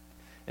Christian.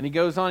 And he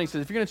goes on, he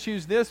says, if you're going to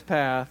choose this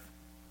path,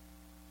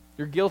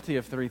 you're guilty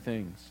of 3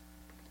 things.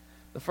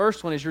 The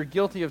first one is you're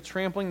guilty of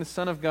trampling the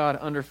Son of God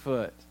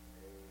underfoot.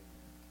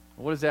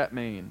 What does that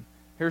mean?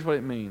 Here's what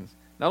it means.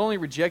 Not only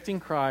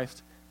rejecting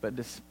Christ, but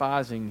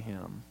despising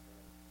him.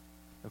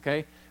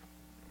 Okay?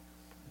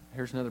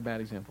 Here's another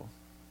bad example.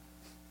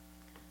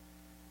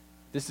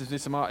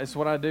 It's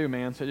what I do,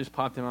 man, so it just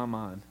popped in my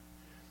mind.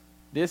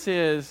 This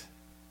is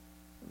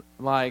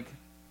like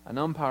an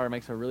umpire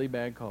makes a really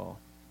bad call.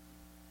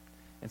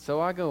 And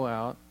so I go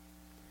out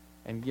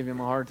and give him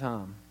a hard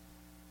time.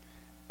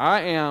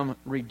 I am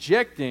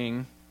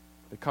rejecting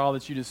the call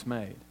that you just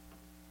made,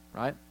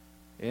 right?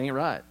 It ain't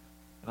right,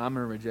 and I'm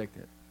going to reject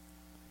it.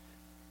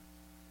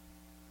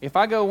 If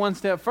I go one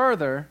step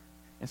further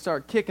and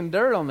start kicking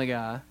dirt on the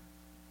guy,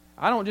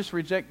 I don't just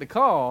reject the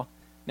call,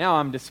 now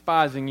I'm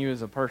despising you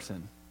as a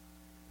person.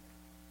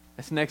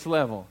 That's next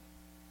level.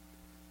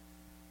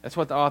 That's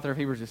what the author of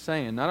Hebrews is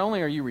saying. Not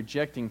only are you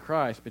rejecting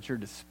Christ, but you're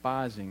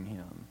despising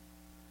him.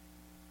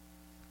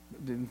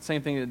 The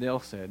same thing that Dale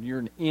said. You're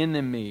an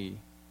enemy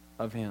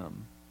of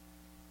him.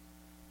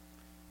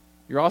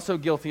 You're also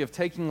guilty of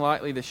taking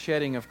lightly the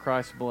shedding of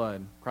Christ's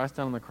blood. Christ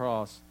died on the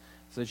cross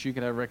so that you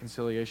could have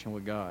reconciliation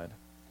with God.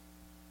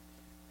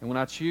 And when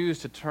I choose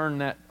to turn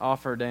that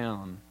offer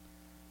down,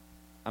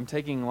 I'm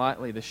taking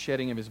lightly the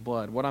shedding of his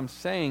blood. What I'm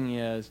saying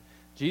is,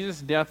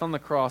 Jesus' death on the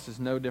cross is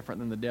no different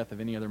than the death of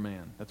any other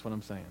man. That's what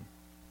I'm saying.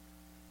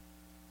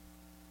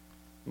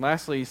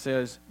 Lastly, he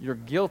says, you're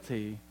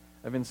guilty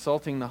of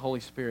insulting the Holy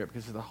Spirit,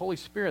 because it's the Holy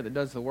Spirit that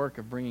does the work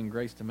of bringing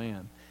grace to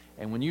man.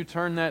 And when you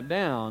turn that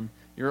down,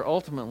 you're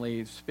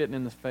ultimately spitting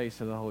in the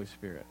face of the Holy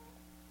Spirit.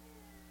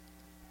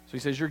 So he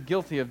says you're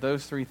guilty of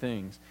those three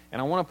things.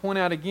 And I want to point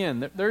out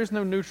again that there is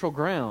no neutral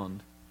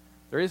ground.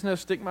 There is no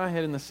stick my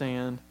head in the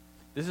sand.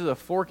 This is a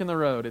fork in the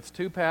road. It's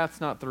two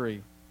paths, not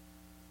three.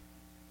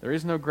 There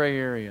is no gray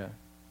area.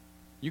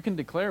 You can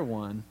declare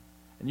one,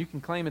 and you can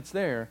claim it's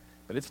there,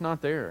 but it's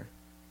not there.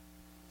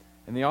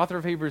 And the author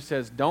of Hebrews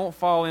says, don't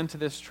fall into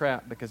this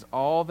trap, because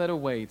all that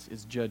awaits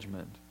is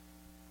judgment.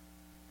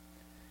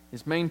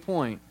 His main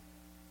point,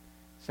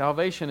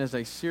 salvation is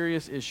a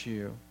serious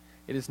issue.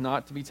 It is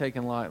not to be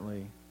taken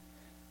lightly.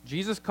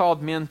 Jesus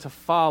called men to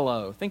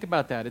follow. Think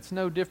about that. It's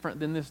no different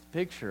than this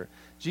picture.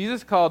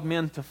 Jesus called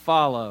men to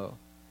follow.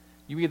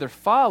 You either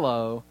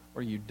follow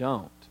or you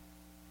don't.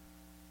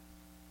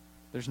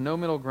 There's no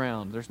middle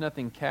ground. There's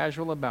nothing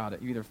casual about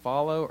it. You either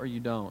follow or you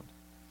don't.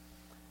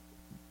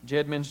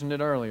 Jed mentioned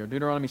it earlier.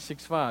 Deuteronomy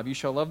 6:5. You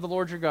shall love the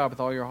Lord your God with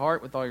all your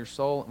heart, with all your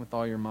soul, and with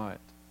all your might.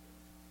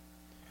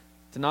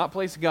 To not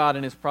place God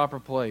in his proper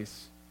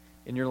place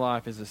in your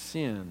life is a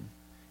sin.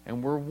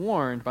 And we're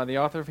warned by the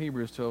author of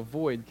Hebrews to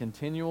avoid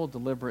continual,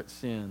 deliberate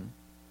sin.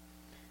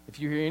 If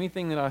you hear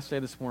anything that I say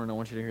this morning, I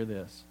want you to hear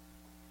this.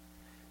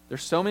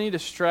 There's so many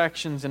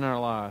distractions in our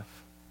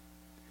life.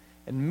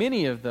 And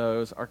many of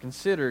those are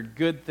considered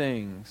good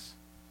things.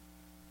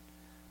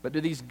 But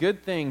do these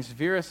good things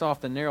veer us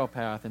off the narrow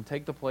path and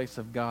take the place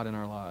of God in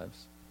our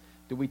lives?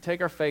 Do we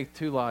take our faith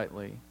too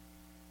lightly?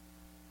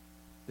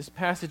 This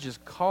passage is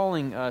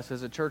calling us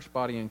as a church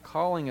body and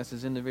calling us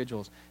as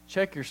individuals.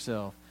 Check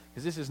yourself,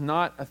 because this is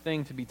not a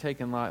thing to be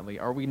taken lightly.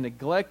 Are we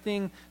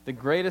neglecting the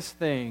greatest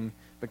thing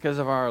because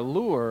of our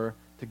allure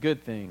to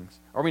good things?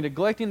 Are we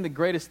neglecting the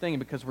greatest thing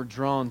because we're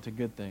drawn to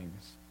good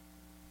things?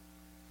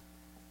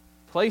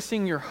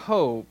 Placing your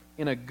hope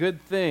in a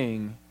good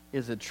thing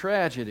is a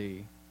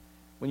tragedy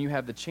when you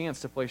have the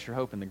chance to place your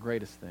hope in the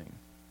greatest thing.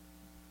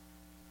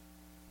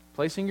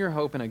 Placing your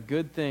hope in a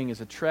good thing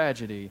is a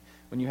tragedy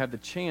when you have the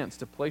chance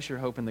to place your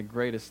hope in the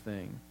greatest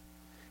thing.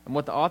 And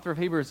what the author of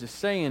Hebrews is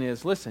saying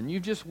is, listen, you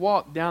just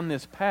walked down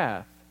this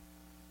path.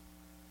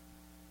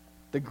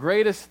 The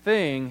greatest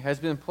thing has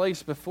been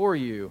placed before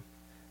you.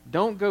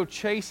 Don't go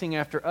chasing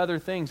after other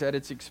things at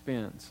its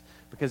expense.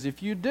 Because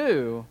if you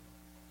do,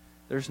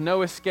 there's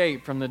no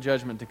escape from the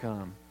judgment to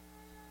come.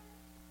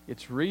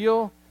 It's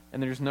real,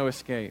 and there's no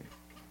escape.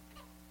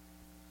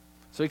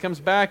 So he comes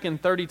back in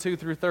 32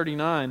 through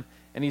 39,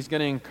 and he's going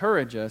to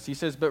encourage us. He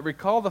says, but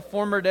recall the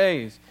former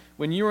days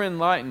when you were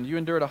enlightened. You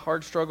endured a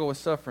hard struggle with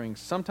sufferings,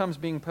 sometimes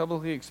being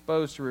publicly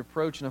exposed to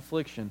reproach and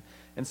affliction,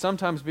 and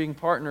sometimes being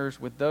partners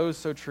with those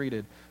so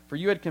treated. For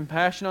you had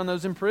compassion on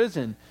those in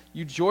prison.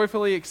 You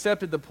joyfully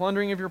accepted the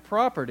plundering of your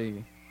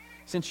property,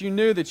 since you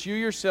knew that you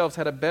yourselves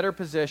had a better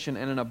possession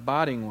and an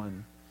abiding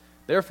one.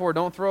 Therefore,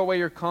 don't throw away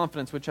your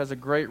confidence, which has a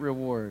great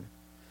reward.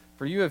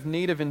 For you have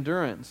need of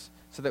endurance,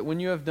 so that when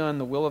you have done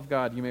the will of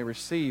God, you may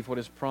receive what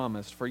is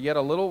promised. For yet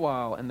a little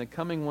while, and the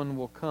coming one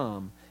will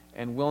come,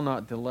 and will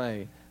not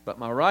delay. But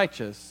my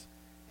righteous,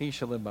 he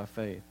shall live by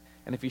faith.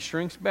 And if he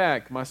shrinks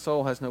back, my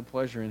soul has no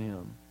pleasure in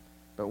him.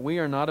 But we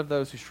are not of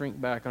those who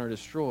shrink back and are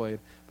destroyed,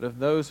 but of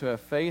those who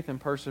have faith and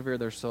persevere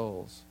their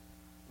souls.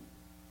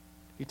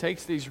 He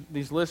takes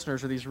these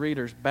listeners or these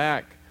readers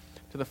back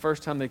to the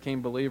first time they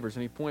became believers,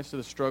 and he points to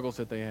the struggles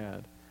that they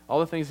had,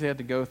 all the things they had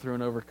to go through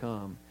and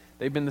overcome.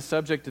 They've been the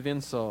subject of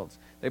insults.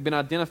 They've been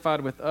identified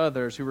with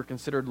others who were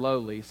considered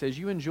lowly. He says,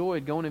 you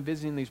enjoyed going and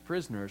visiting these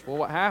prisoners. Well,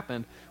 what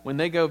happened when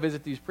they go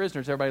visit these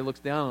prisoners, everybody looks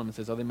down on them and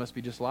says, oh, they must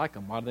be just like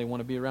them. Why do they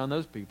want to be around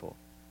those people?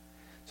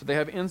 So they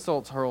have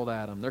insults hurled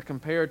at them. They're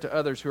compared to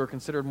others who are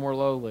considered more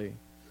lowly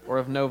or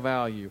of no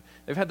value.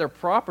 They've had their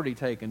property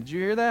taken. Did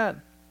you hear that?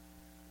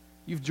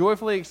 You've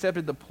joyfully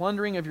accepted the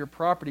plundering of your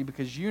property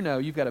because you know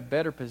you've got a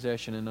better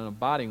possession and an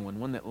abiding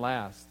one that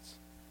lasts.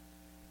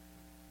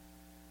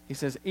 He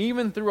says,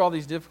 even through all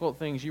these difficult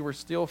things, you were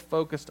still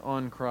focused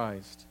on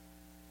Christ.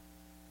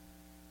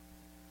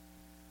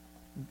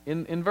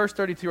 In verse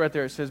 32 right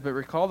there, it says, but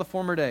recall the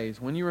former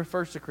days, when you were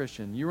first a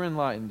Christian, you were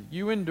enlightened,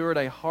 you endured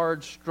a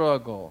hard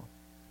struggle.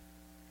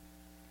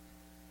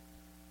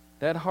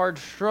 That hard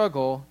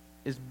struggle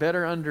is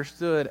better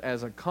understood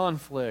as a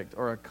conflict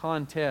or a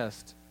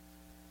contest.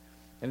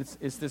 And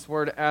it's this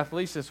word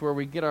athlesis where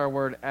we get our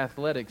word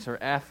athletics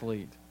or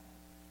athlete.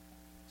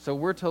 So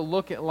we're to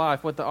look at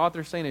life. What the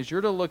author's saying is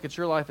you're to look at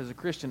your life as a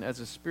Christian as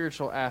a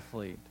spiritual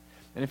athlete.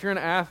 And if you're an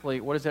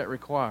athlete, what does that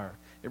require?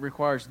 It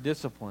requires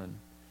discipline.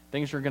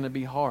 Things are going to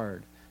be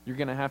hard. You're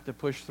going to have to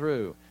push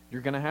through.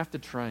 You're going to have to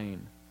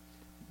train.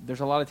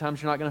 There's a lot of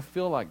times you're not going to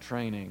feel like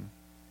training,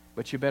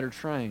 but you better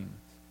train.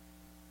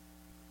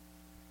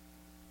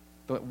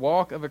 The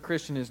walk of a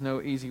Christian is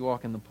no easy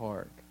walk in the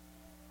park.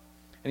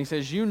 And he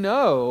says, you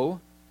know,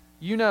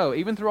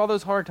 even through all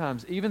those hard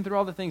times, even through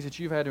all the things that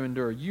you've had to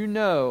endure, you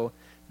know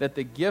that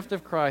the gift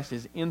of Christ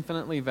is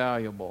infinitely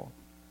valuable.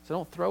 So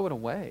don't throw it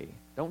away.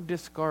 Don't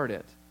discard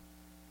it.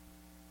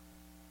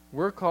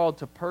 We're called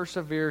to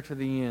persevere to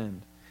the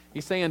end.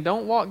 He's saying,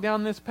 don't walk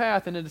down this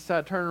path and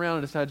then turn around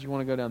and decide you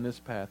want to go down this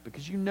path,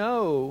 because you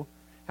know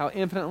how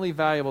infinitely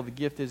valuable the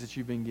gift is that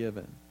you've been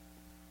given.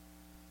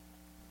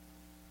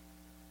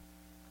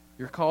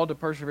 You're called to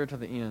persevere to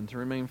the end, to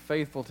remain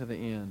faithful to the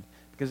end,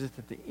 because it's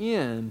at the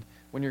end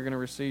when you're going to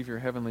receive your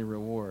heavenly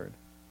reward.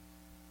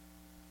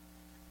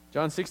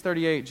 John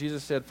 6:38,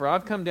 Jesus said, for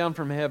I've come down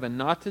from heaven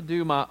not to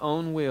do my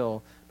own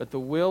will, but the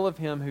will of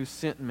him who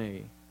sent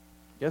me.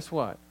 Guess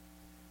what?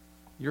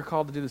 You're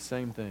called to do the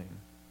same thing.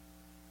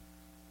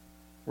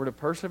 We're to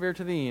persevere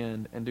to the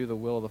end and do the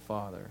will of the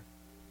Father.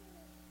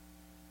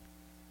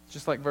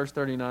 Just like verse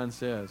 39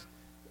 says,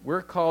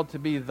 we're called to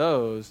be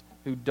those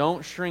who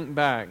don't shrink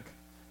back,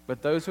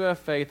 but those who have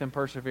faith and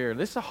persevere.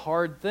 This is a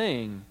hard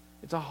thing.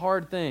 It's a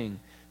hard thing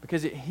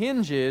because it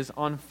hinges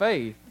on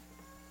faith.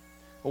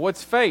 Well,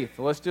 what's faith?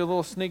 Well, let's do a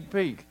little sneak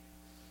peek.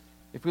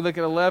 If we look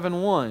at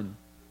 11:1,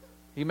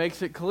 he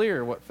makes it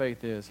clear what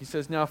faith is. He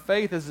says, now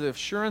faith is the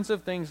assurance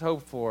of things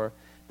hoped for,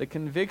 the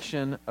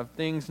conviction of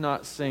things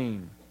not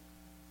seen.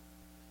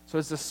 So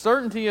it's the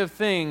certainty of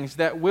things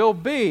that will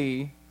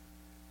be,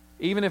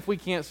 even if we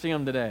can't see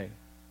them today.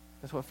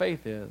 That's what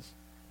faith is.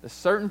 The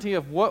certainty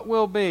of what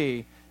will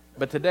be,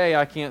 but today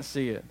I can't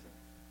see it.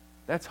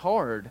 That's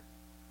hard.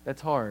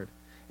 That's hard.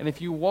 And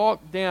if you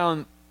walk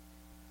down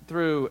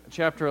through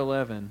chapter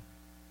 11,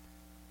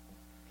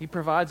 he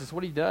provides us,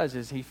 what he does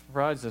is he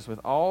provides us with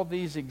all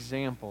these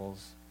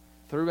examples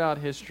throughout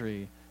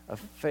history of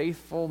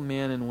faithful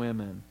men and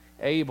women.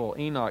 Abel,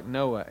 Enoch,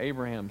 Noah,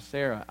 Abraham,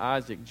 Sarah,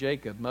 Isaac,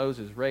 Jacob,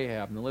 Moses,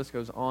 Rahab, and the list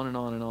goes on and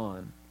on and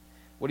on.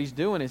 What he's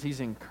doing is he's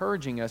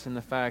encouraging us in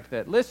the fact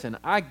that, listen,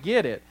 I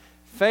get it.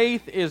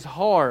 Faith is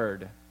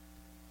hard,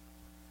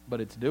 but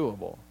it's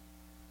doable.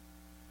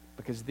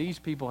 Because these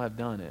people have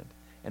done it.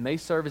 And they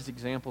serve as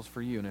examples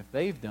for you. And if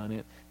they've done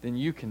it, then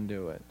you can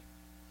do it.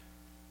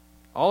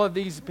 All of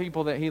these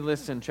people that he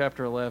lists in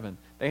chapter 11,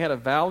 they had a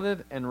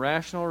valid and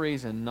rational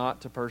reason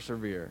not to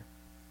persevere,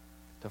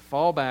 to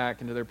fall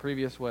back into their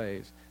previous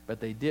ways. But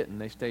they didn't.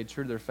 They stayed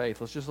true to their faith.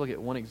 Let's just look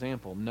at one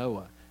example.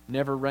 Noah.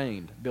 Never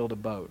rained. Build a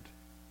boat.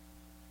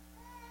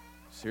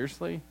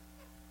 Seriously?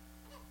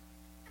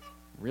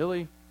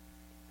 Really?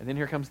 And then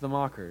here comes the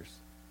mockers.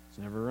 It's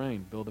never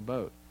rained. Build a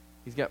boat.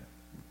 He's got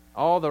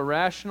all the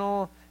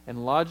rational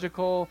and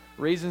logical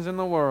reasons in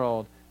the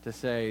world to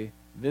say,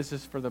 this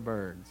is for the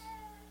birds.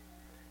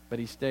 But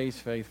he stays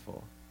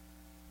faithful.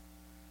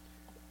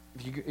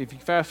 If you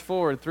fast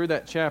forward through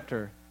that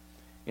chapter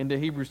into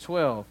Hebrews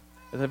 12,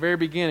 at the very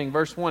beginning,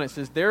 verse 1, it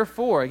says,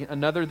 therefore,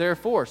 another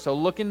therefore. So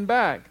looking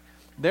back,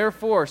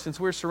 therefore, since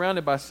we're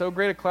surrounded by so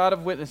great a cloud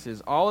of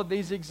witnesses, all of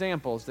these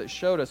examples that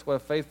showed us what a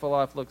faithful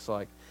life looks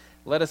like,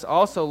 let us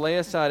also lay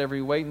aside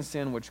every weight and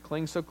sin which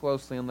clings so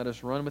closely, and let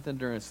us run with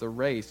endurance the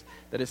race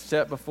that is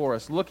set before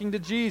us, looking to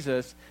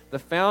Jesus, the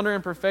founder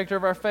and perfecter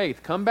of our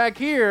faith. Come back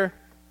here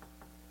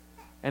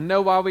and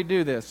know why we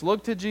do this.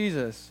 Look to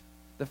Jesus,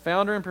 the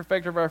founder and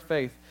perfecter of our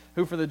faith,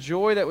 who for the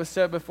joy that was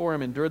set before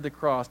him endured the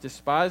cross,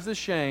 despised the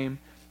shame,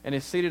 and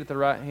is seated at the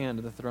right hand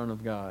of the throne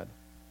of God.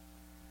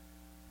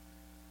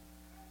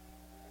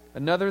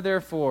 Another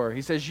therefore,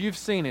 he says, you've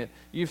seen it.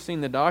 You've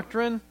seen the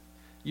doctrine.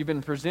 You've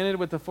been presented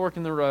with the fork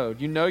in the road.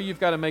 You know you've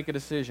got to make a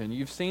decision.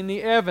 You've seen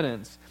the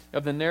evidence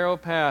of the narrow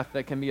path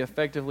that can be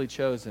effectively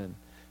chosen.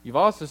 You've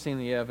also seen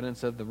the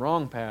evidence of the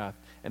wrong path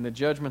and the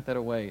judgment that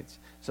awaits.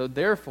 So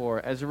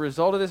therefore, as a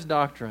result of this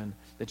doctrine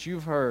that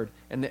you've heard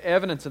and the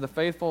evidence of the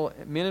faithful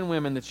men and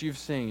women that you've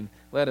seen,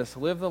 let us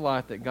live the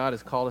life that God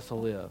has called us to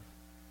live.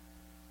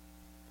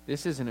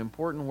 This is an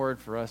important word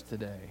for us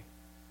today.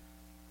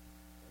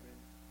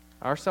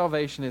 Our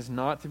salvation is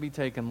not to be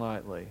taken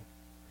lightly.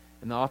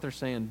 And the author's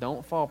saying,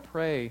 don't fall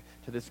prey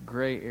to this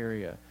gray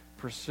area.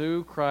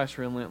 Pursue Christ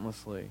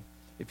relentlessly.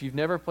 If you've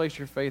never placed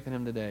your faith in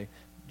him today,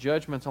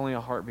 judgment's only a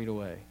heartbeat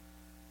away.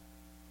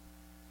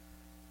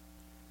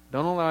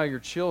 Don't allow your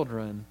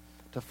children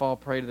to fall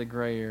prey to the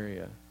gray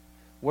area.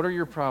 What are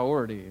your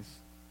priorities?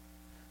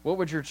 What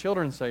would your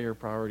children say your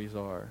priorities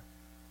are?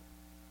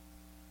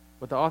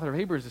 What the author of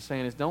Hebrews is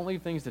saying is don't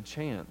leave things to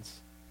chance.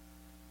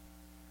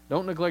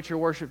 Don't neglect your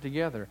worship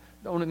together.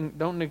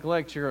 Don't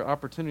neglect your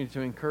opportunity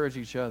to encourage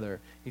each other.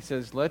 He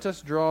says, let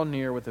us draw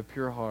near with a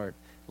pure heart.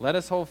 Let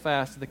us hold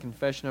fast to the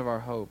confession of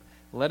our hope.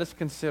 Let us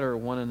consider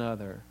one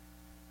another.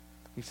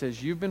 He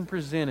says, you've been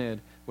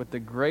presented with the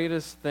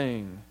greatest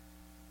thing.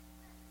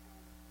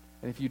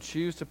 And if you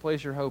choose to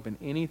place your hope in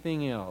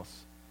anything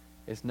else,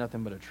 it's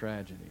nothing but a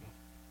tragedy.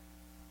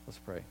 Let's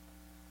pray.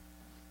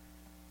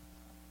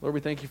 Lord, we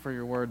thank you for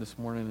your word this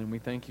morning, and we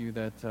thank you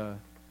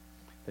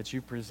that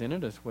you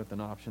presented us with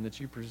an option, that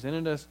you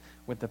presented us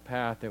with the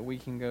path that we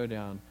can go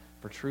down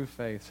for true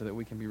faith so that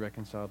we can be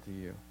reconciled to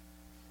you.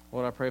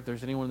 Lord, I pray if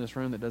there's anyone in this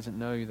room that doesn't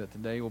know you, that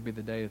today will be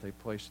the day that they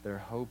place their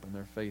hope and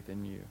their faith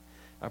in you.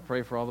 I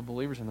pray for all the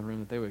believers in the room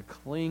that they would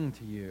cling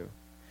to you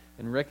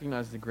and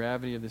recognize the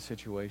gravity of the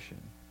situation.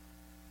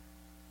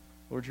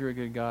 Lord, you're a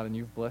good God, and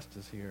you've blessed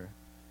us here.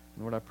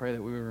 And Lord, I pray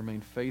that we would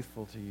remain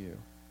faithful to you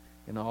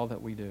in all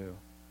that we do.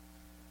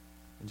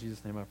 In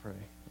Jesus' name I pray.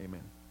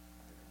 Amen.